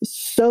is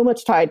so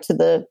much tied to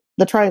the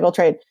triangle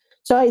trade.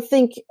 So I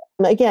think,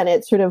 again,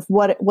 it's sort of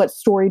what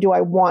story do I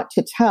want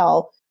to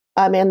tell?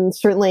 And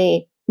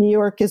certainly New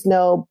York is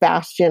no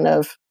bastion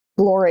of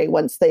glory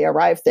once they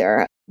arrive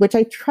there, which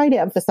I try to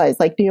emphasize.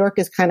 New York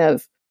is kind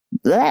of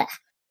bleh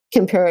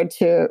compared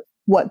to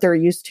what they're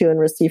used to in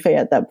Recife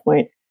at that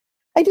point.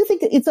 I do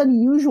think it's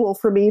unusual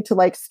for me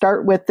to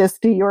start with this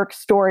New York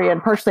story.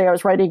 And partially I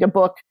was writing a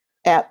book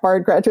at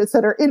Bard Graduate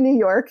Center in New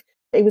York.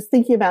 I was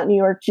thinking about New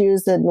York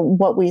Jews and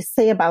what we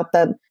say about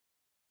them.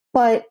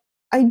 But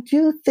I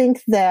do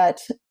think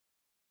that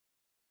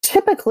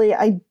typically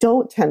I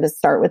don't tend to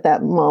start with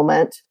that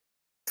moment,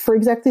 for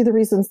exactly the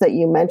reasons that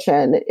you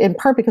mentioned, in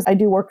part because I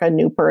do work on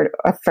Newport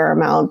a fair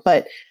amount,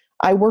 but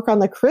I work on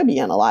the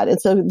Caribbean a lot.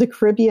 And so the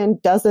Caribbean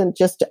doesn't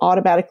just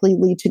automatically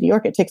lead to New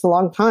York. It takes a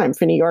long time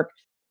for New York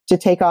to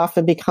take off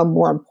and become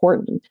more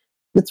important.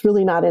 It's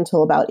really not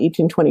until about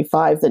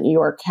 1825 that New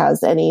York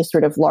has any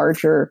sort of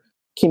larger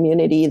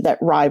community that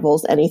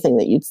rivals anything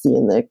that you'd see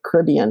in the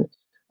Caribbean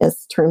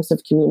as terms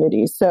of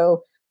community.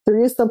 So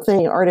there is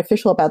something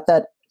artificial about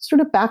that.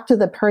 Sort of back to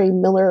the Perry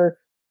Miller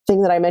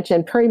thing that I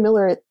mentioned. Perry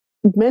Miller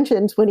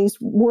mentioned when he's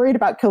worried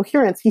about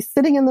coherence, he's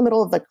sitting in the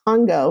middle of the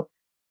Congo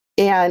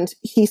and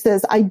he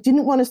says, I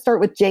didn't want to start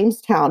with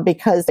Jamestown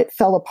because it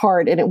fell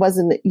apart and it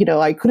wasn't,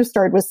 I could have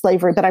started with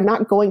slavery, but I'm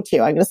not going to.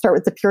 I'm going to start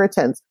with the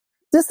Puritans.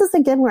 This is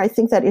again where I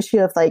think that issue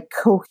of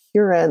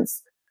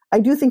coherence, I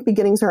do think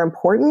beginnings are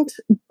important,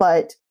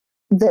 but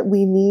that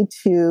we need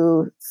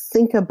to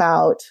think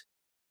about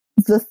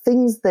the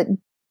things that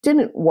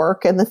didn't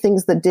work and the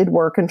things that did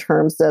work in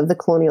terms of the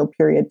colonial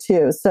period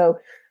too. So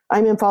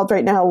I'm involved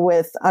right now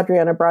with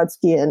Adriana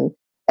Brodsky in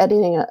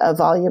editing a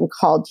volume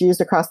called Jews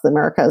Across the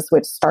Americas,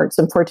 which starts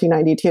in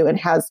 1492 and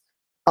has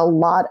a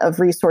lot of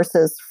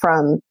resources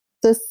from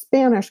the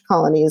Spanish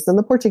colonies and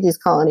the Portuguese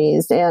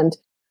colonies and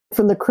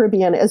from the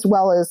Caribbean, as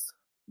well as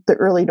the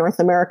early North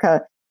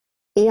America.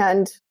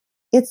 And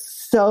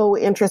it's so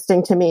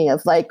interesting to me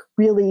of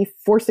really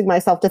forcing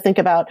myself to think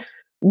about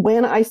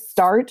when I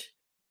start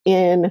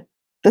in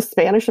the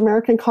Spanish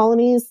American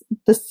colonies,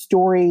 the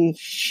story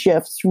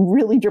shifts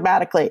really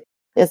dramatically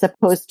as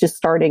opposed to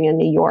starting in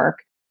New York.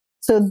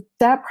 So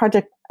that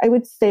project, I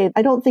would say,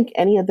 I don't think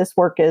any of this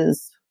work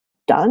is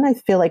done. I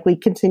feel like we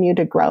continue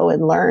to grow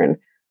and learn,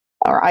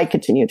 or I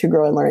continue to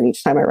grow and learn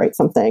each time I write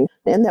something.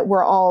 And that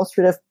we're all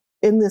sort of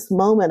in this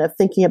moment of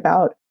thinking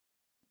about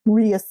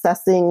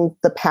reassessing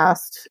the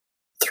past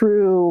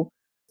through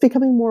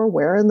becoming more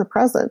aware in the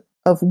present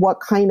of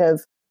what kind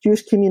of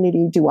Jewish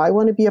community do I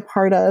want to be a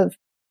part of?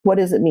 What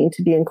does it mean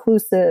to be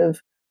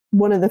inclusive?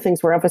 One of the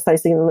things we're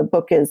emphasizing in the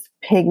book is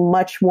paying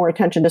much more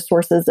attention to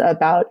sources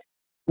about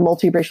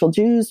multiracial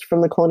Jews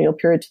from the colonial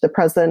period to the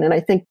present. And I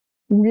think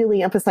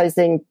really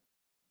emphasizing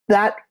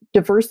that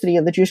diversity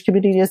of the Jewish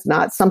community is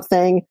not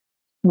something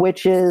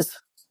which is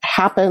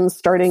happens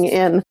starting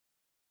in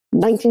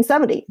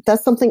 1970.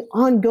 That's something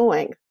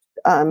ongoing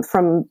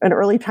from an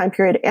early time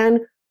period. And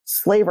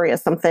slavery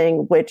is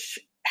something which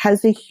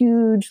has a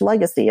huge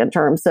legacy in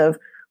terms of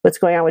what's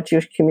going on with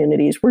Jewish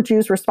communities. Were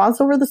Jews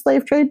responsible for the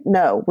slave trade?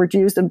 No. Were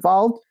Jews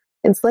involved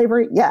in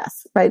slavery?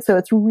 Yes. Right. So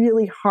it's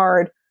really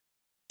hard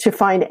to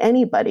find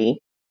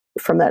anybody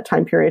from that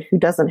time period who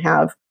doesn't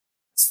have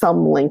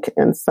some link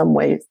in some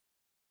way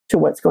to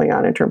what's going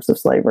on in terms of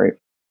slavery.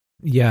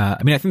 Yeah.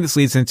 I mean, I think this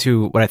leads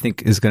into what I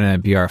think is going to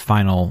be our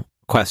final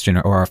question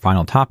or our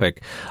final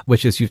topic,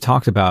 which is you've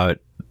talked about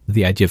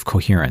the idea of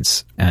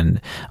coherence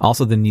and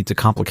also the need to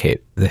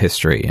complicate the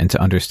history and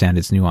to understand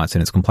its nuance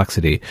and its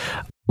complexity.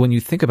 When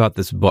you think about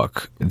this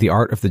book, The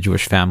Art of the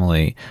Jewish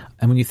Family,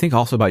 and when you think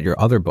also about your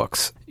other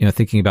books,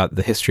 thinking about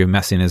the history of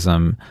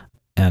Messianism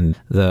and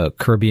the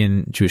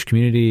Caribbean Jewish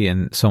community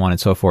and so on and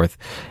so forth,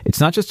 it's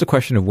not just a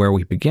question of where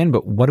we begin,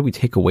 but what do we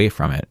take away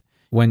from it?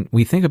 When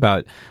we think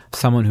about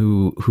someone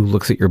who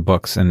looks at your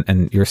books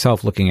and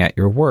yourself looking at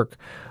your work,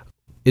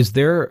 is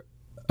there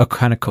a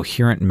kind of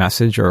coherent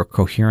message or a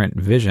coherent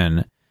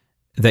vision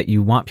that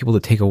you want people to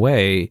take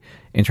away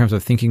in terms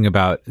of thinking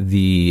about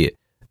the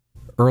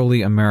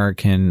early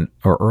American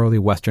or early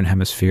Western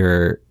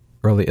Hemisphere,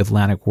 early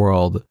Atlantic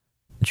world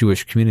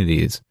Jewish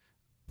communities?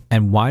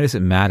 And why does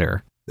it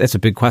matter? That's a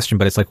big question,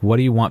 but it's like, what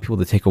do you want people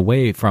to take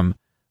away from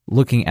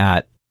looking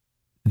at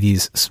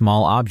these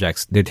small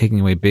objects? They're taking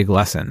away big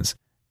lessons.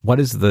 What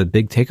is the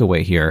big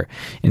takeaway here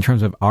in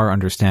terms of our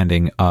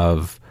understanding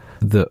of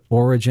the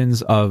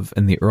origins of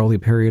and the early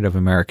period of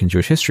American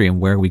Jewish history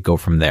and where we go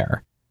from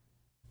there,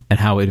 and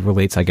how it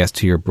relates, I guess,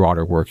 to your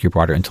broader work, your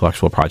broader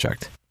intellectual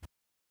project?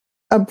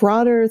 A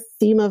broader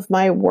theme of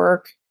my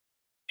work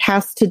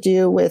has to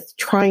do with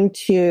trying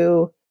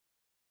to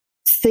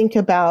think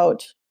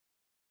about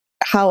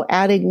how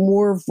adding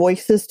more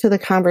voices to the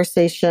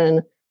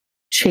conversation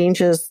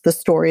changes the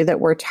story that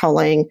we're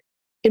telling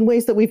in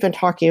ways that we've been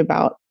talking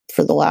about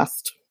for the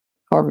last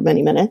however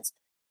many minutes,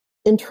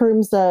 in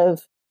terms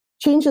of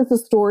changes the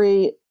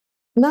story,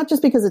 not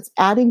just because it's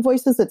adding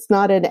voices, it's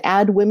not an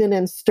add women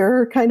in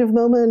stir kind of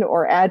moment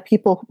or add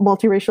people,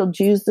 multiracial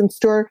Jews in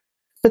stir,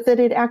 but that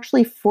it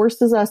actually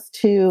forces us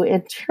to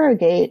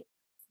interrogate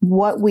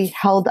what we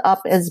held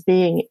up as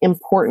being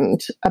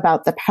important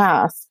about the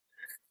past.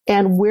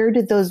 And where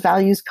did those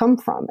values come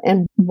from?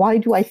 And why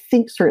do I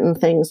think certain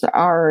things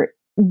are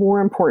more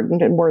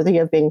important and worthy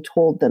of being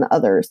told than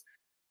others?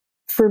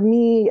 For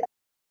me,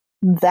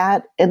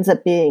 that ends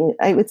up being,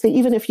 I would say,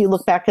 even if you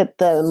look back at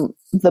the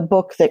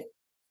book that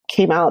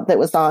came out that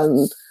was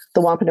on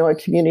the Wampanoag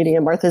community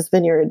in Martha's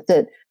Vineyard,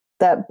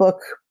 that book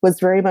was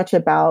very much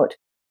about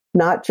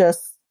not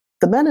just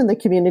the men in the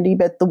community,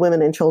 but the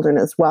women and children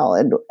as well,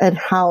 and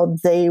how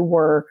they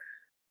were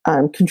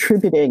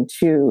contributing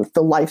to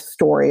the life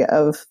story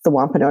of the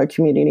Wampanoag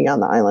community on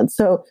the island.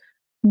 So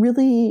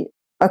really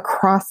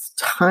across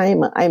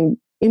time, I'm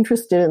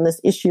interested in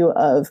this issue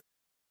of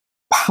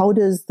how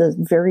does the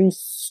very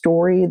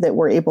story that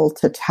we're able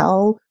to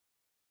tell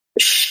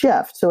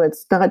shift? So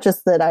it's not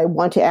just that I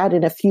want to add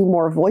in a few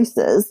more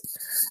voices,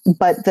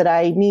 but that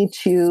I need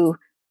to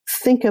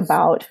think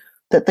about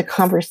that the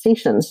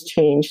conversations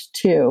change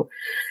too.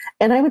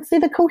 And I would say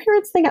the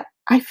coherence thing,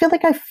 I feel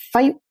like I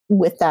fight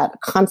with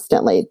that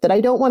constantly, that I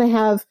don't want to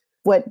have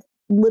what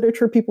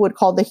literature people would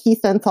call the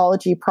Heath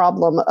anthology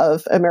problem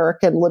of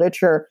American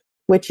literature,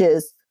 which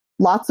is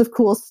lots of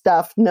cool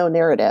stuff, no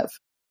narrative.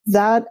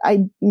 That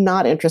I'm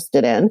not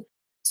interested in.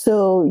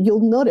 So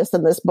you'll notice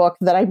in this book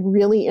that I'm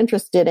really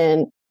interested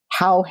in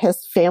how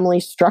has family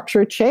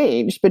structure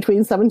changed between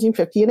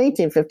 1750 and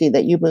 1850,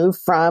 that you move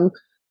from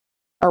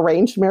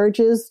arranged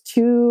marriages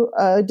to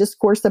a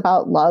discourse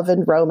about love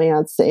and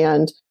romance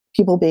and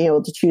people being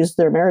able to choose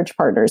their marriage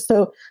partners.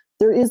 So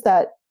there is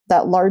that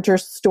larger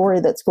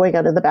story that's going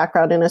on in the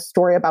background, and a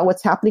story about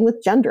what's happening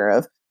with gender,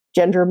 of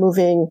gender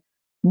moving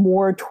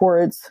more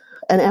towards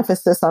an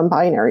emphasis on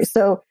binary.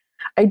 So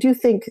I do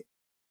think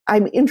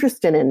I'm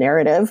interested in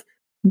narrative,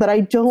 but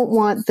I don't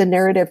want the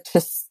narrative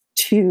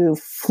to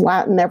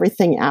flatten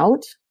everything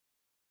out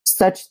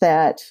such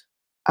that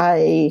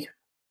I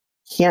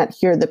can't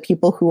hear the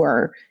people who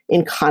are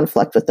in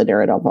conflict with the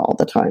narrative all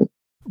the time.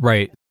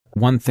 Right.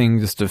 One thing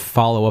just to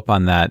follow up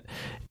on that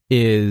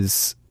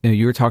is,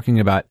 you were talking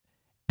about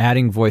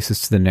adding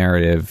voices to the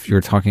narrative. You're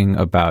talking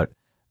about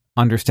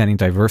understanding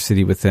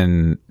diversity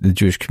within the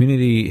Jewish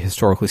community,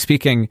 historically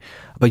speaking,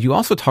 but you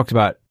also talked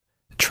about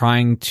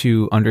trying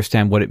to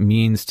understand what it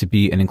means to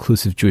be an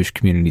inclusive Jewish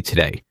community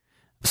today.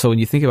 So when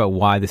you think about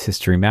why this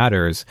history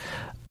matters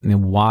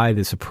and why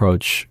this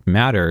approach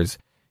matters,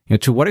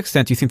 to what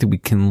extent do you think that we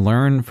can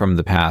learn from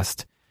the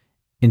past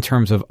in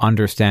terms of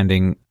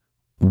understanding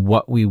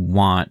what we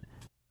want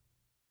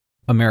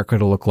America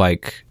to look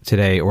like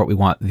today, or what we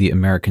want the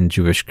American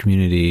Jewish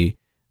community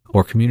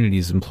or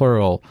communities in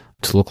plural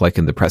to look like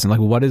in the present? Like,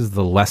 what is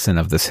the lesson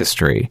of this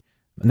history?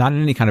 Not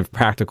in any kind of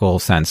practical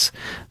sense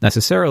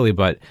necessarily,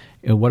 but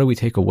what do we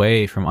take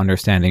away from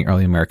understanding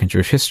early American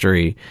Jewish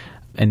history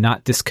and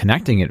not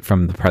disconnecting it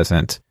from the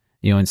present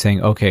and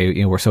saying,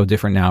 okay, we're so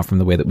different now from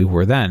the way that we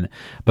were then,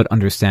 but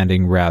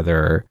understanding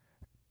rather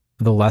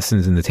the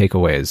lessons and the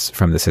takeaways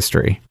from this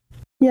history.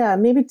 Yeah,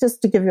 maybe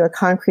just to give you a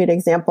concrete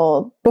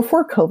example,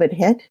 before COVID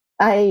hit,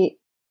 I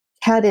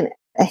had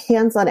a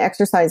hands-on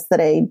exercise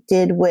that I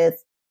did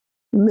with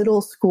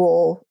middle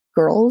school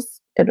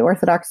girls in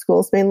Orthodox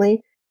schools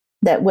mainly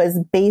that was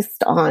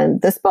based on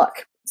this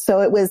book.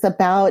 So it was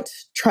about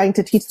trying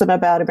to teach them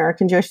about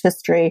American Jewish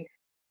history,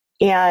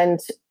 and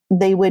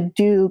they would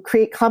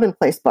create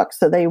commonplace books.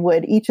 So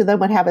each of them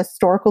would have a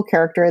historical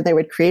character, and they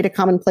would create a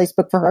commonplace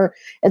book for her,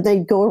 and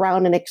they'd go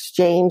around and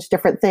exchange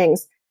different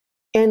things.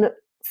 And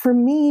for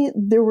me,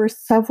 there were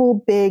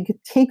several big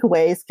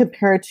takeaways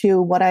compared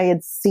to what I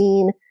had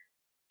seen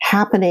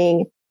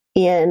happening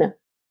in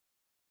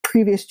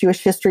previous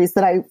Jewish histories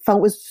that I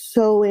felt was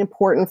so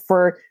important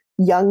for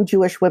young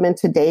Jewish women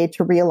today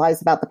to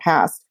realize about the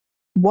past.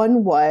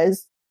 One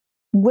was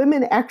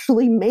women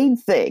actually made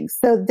things.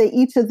 So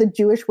each of the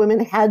Jewish women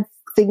had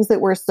things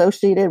that were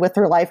associated with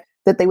her life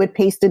that they would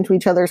paste into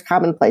each other's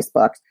commonplace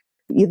books.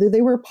 Either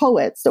they were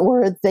poets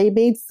or they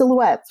made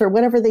silhouettes or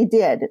whatever they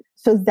did.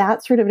 So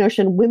that sort of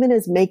notion, women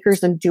as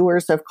makers and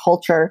doers of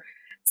culture.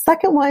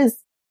 Second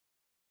was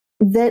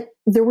that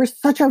there was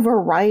such a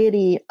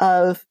variety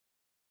of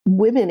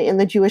women in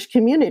the Jewish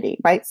community,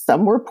 right?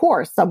 Some were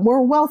poor, some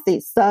were wealthy,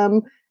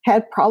 some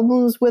had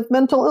problems with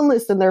mental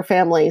illness in their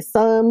family,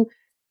 some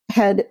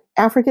had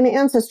African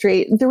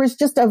ancestry. There was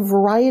just a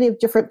variety of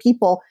different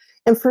people.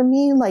 And for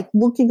me, like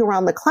looking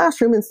around the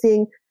classroom and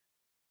seeing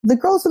the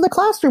girls in the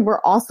classroom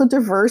were also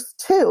diverse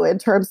too, in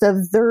terms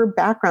of their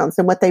backgrounds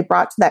and what they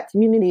brought to that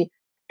community.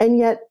 And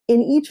yet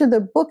in each of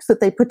the books that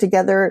they put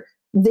together,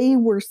 they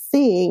were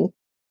seeing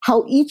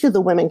how each of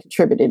the women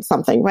contributed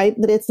something, right?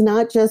 That it's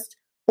not just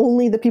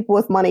only the people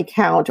with money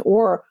count,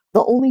 or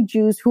the only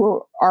Jews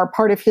who are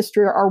part of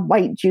history are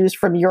white Jews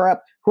from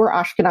Europe who are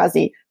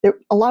Ashkenazi.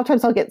 A lot of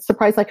times I'll get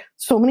surprised, like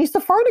so many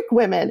Sephardic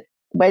women,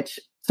 which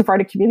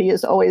Sephardic community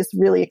is always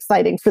really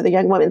exciting for the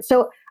young women.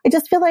 So I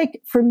just feel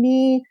like for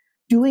me,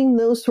 doing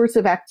those sorts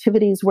of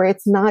activities where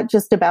it's not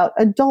just about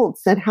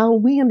adults and how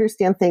we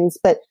understand things,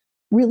 but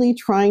really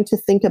trying to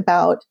think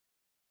about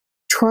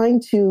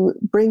trying to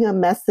bring a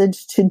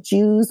message to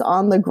Jews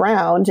on the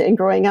ground and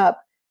growing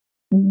up.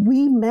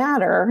 We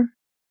matter,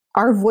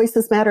 our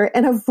voices matter,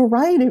 and a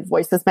variety of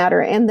voices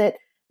matter. And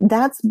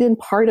that's been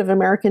part of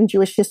American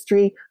Jewish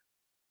history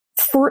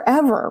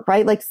forever,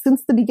 right? Like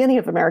since the beginning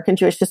of American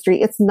Jewish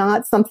history, it's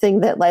not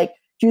something that like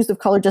Jews of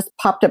color just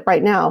popped up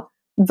right now.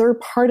 They're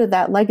part of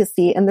that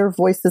legacy, and their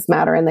voices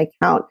matter and they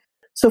count.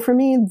 So for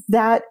me,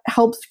 that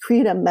helps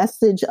create a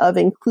message of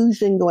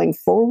inclusion going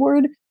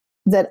forward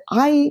that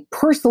I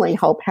personally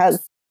hope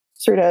has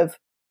sort of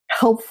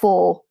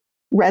helpful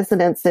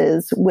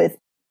resonances with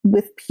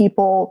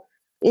people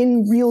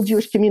in real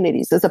Jewish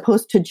communities, as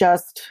opposed to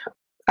just,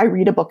 I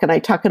read a book and I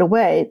tuck it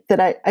away.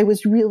 That I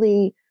was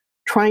really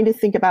trying to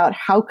think about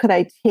how could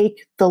I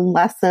take the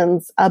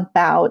lessons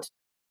about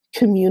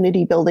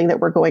community building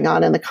that were going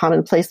on in the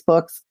commonplace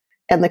books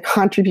and the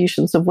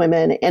contributions of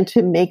women, and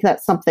to make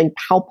that something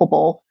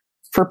palpable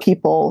for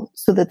people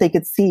so that they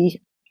could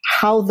see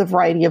how the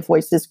variety of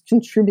voices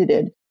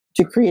contributed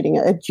to creating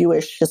a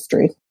Jewish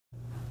history.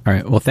 All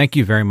right. Well, thank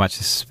you very much.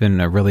 This has been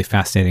a really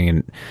fascinating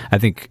and I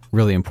think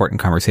really important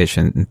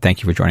conversation. And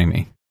thank you for joining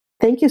me.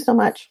 Thank you so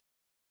much.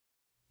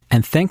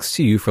 And thanks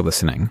to you for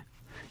listening.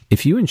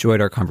 If you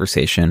enjoyed our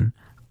conversation,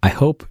 I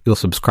hope you'll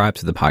subscribe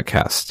to the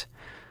podcast.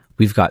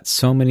 We've got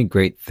so many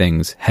great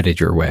things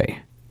headed your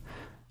way.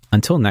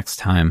 Until next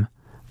time,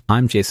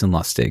 I'm Jason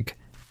Lustig,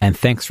 and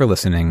thanks for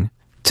listening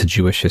to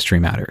Jewish History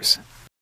Matters.